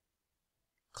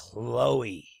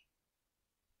 Chloe.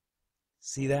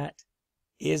 See that?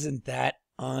 Isn't that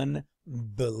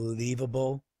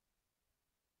unbelievable?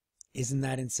 Isn't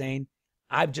that insane?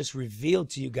 I've just revealed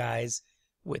to you guys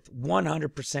with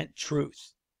 100%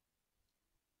 truth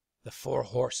the 4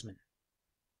 horsemen.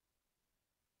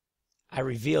 I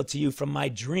revealed to you from my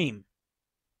dream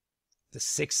the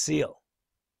 6th seal,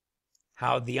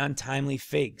 how the untimely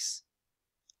figs,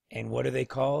 and what are they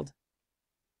called?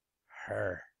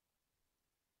 Her.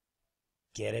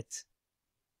 Get it?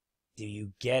 Do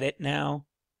you get it now?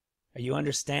 Are you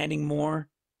understanding more?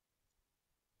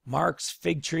 Mark's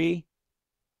fig tree,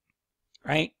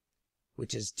 right,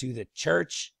 which is to the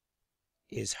church,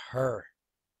 is her.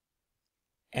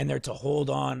 And they're to hold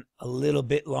on a little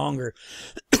bit longer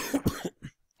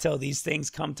till these things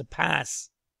come to pass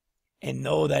and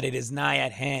know that it is nigh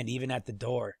at hand, even at the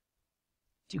door.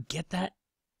 Do you get that?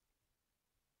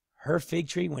 Her fig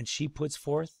tree, when she puts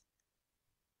forth,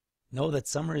 know that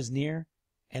summer is near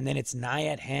and then it's nigh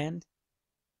at hand.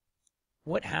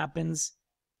 What happens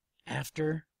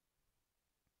after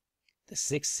the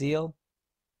 6th seal?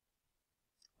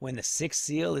 When the 6th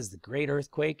seal is the great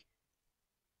earthquake,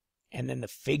 and then the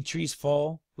fig trees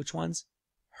fall. Which ones?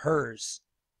 Hers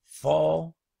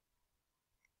fall.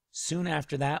 Soon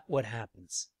after that, what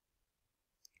happens?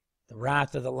 The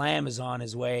wrath of the Lamb is on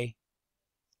his way.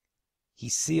 He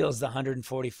seals the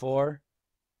 144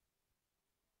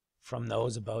 from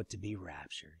those about to be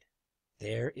raptured.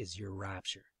 There is your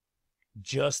rapture.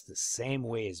 Just the same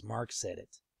way as Mark said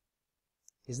it.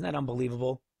 Isn't that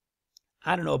unbelievable?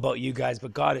 I don't know about you guys,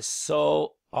 but God is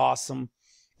so awesome.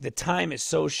 The time is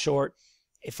so short.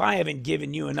 If I haven't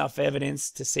given you enough evidence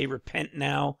to say repent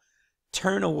now,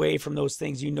 turn away from those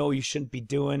things you know you shouldn't be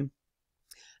doing,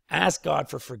 ask God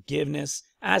for forgiveness,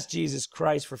 ask Jesus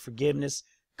Christ for forgiveness,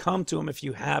 come to him if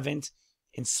you haven't,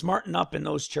 and smarten up in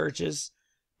those churches,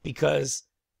 because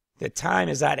the time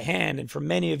is at hand. And for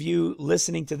many of you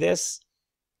listening to this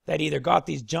that either got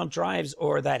these jump drives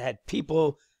or that had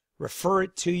people refer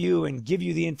it to you and give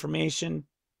you the information,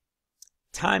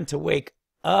 time to wake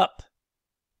up.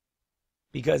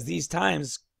 Because these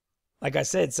times, like I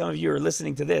said, some of you are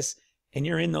listening to this and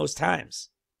you're in those times.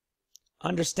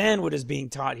 Understand what is being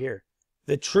taught here,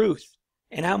 the truth,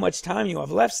 and how much time you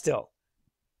have left still.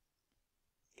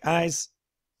 Guys,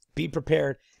 be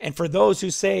prepared. And for those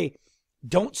who say,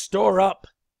 don't store up,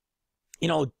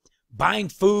 buying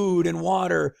food and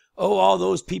water, all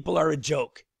those people are a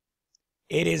joke.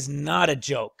 It is not a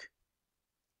joke.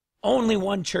 Only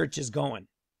one church is going.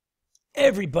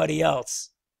 Everybody else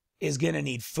is going to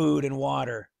need food and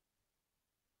water.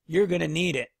 You're going to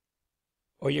need it,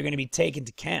 or you're going to be taken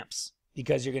to camps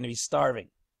because you're going to be starving.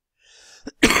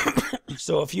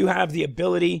 So if you have the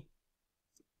ability,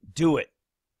 do it.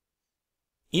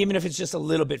 Even if it's just a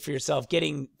little bit for yourself,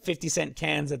 getting 50-cent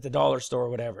cans at the dollar store or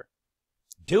whatever.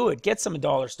 Do it. Get some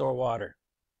dollar store water.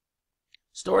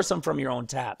 Store some from your own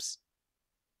taps.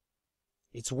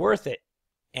 It's worth it.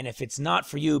 And if it's not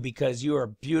for you because you are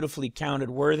beautifully counted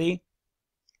worthy,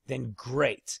 then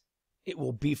great. It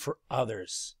will be for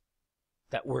others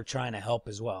that we're trying to help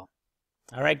as well.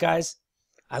 All right, guys?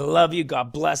 I love you.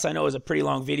 God bless. I know it was a pretty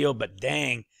long video, but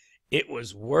dang, it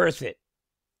was worth it.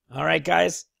 All right,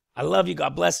 guys? I love you.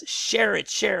 God bless. Share it,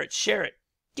 share it, share it.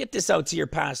 Get this out to your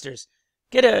pastors.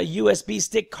 Get a USB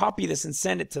stick, copy this, and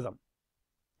send it to them.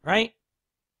 Right?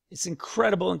 It's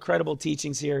incredible, incredible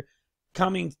teachings here,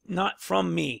 coming not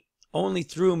from me, only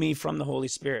through me from the Holy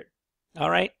Spirit. All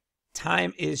right?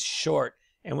 Time is short.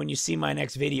 And when you see my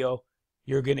next video,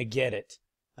 you're going to get it.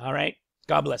 All right?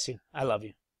 God bless you. I love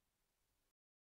you.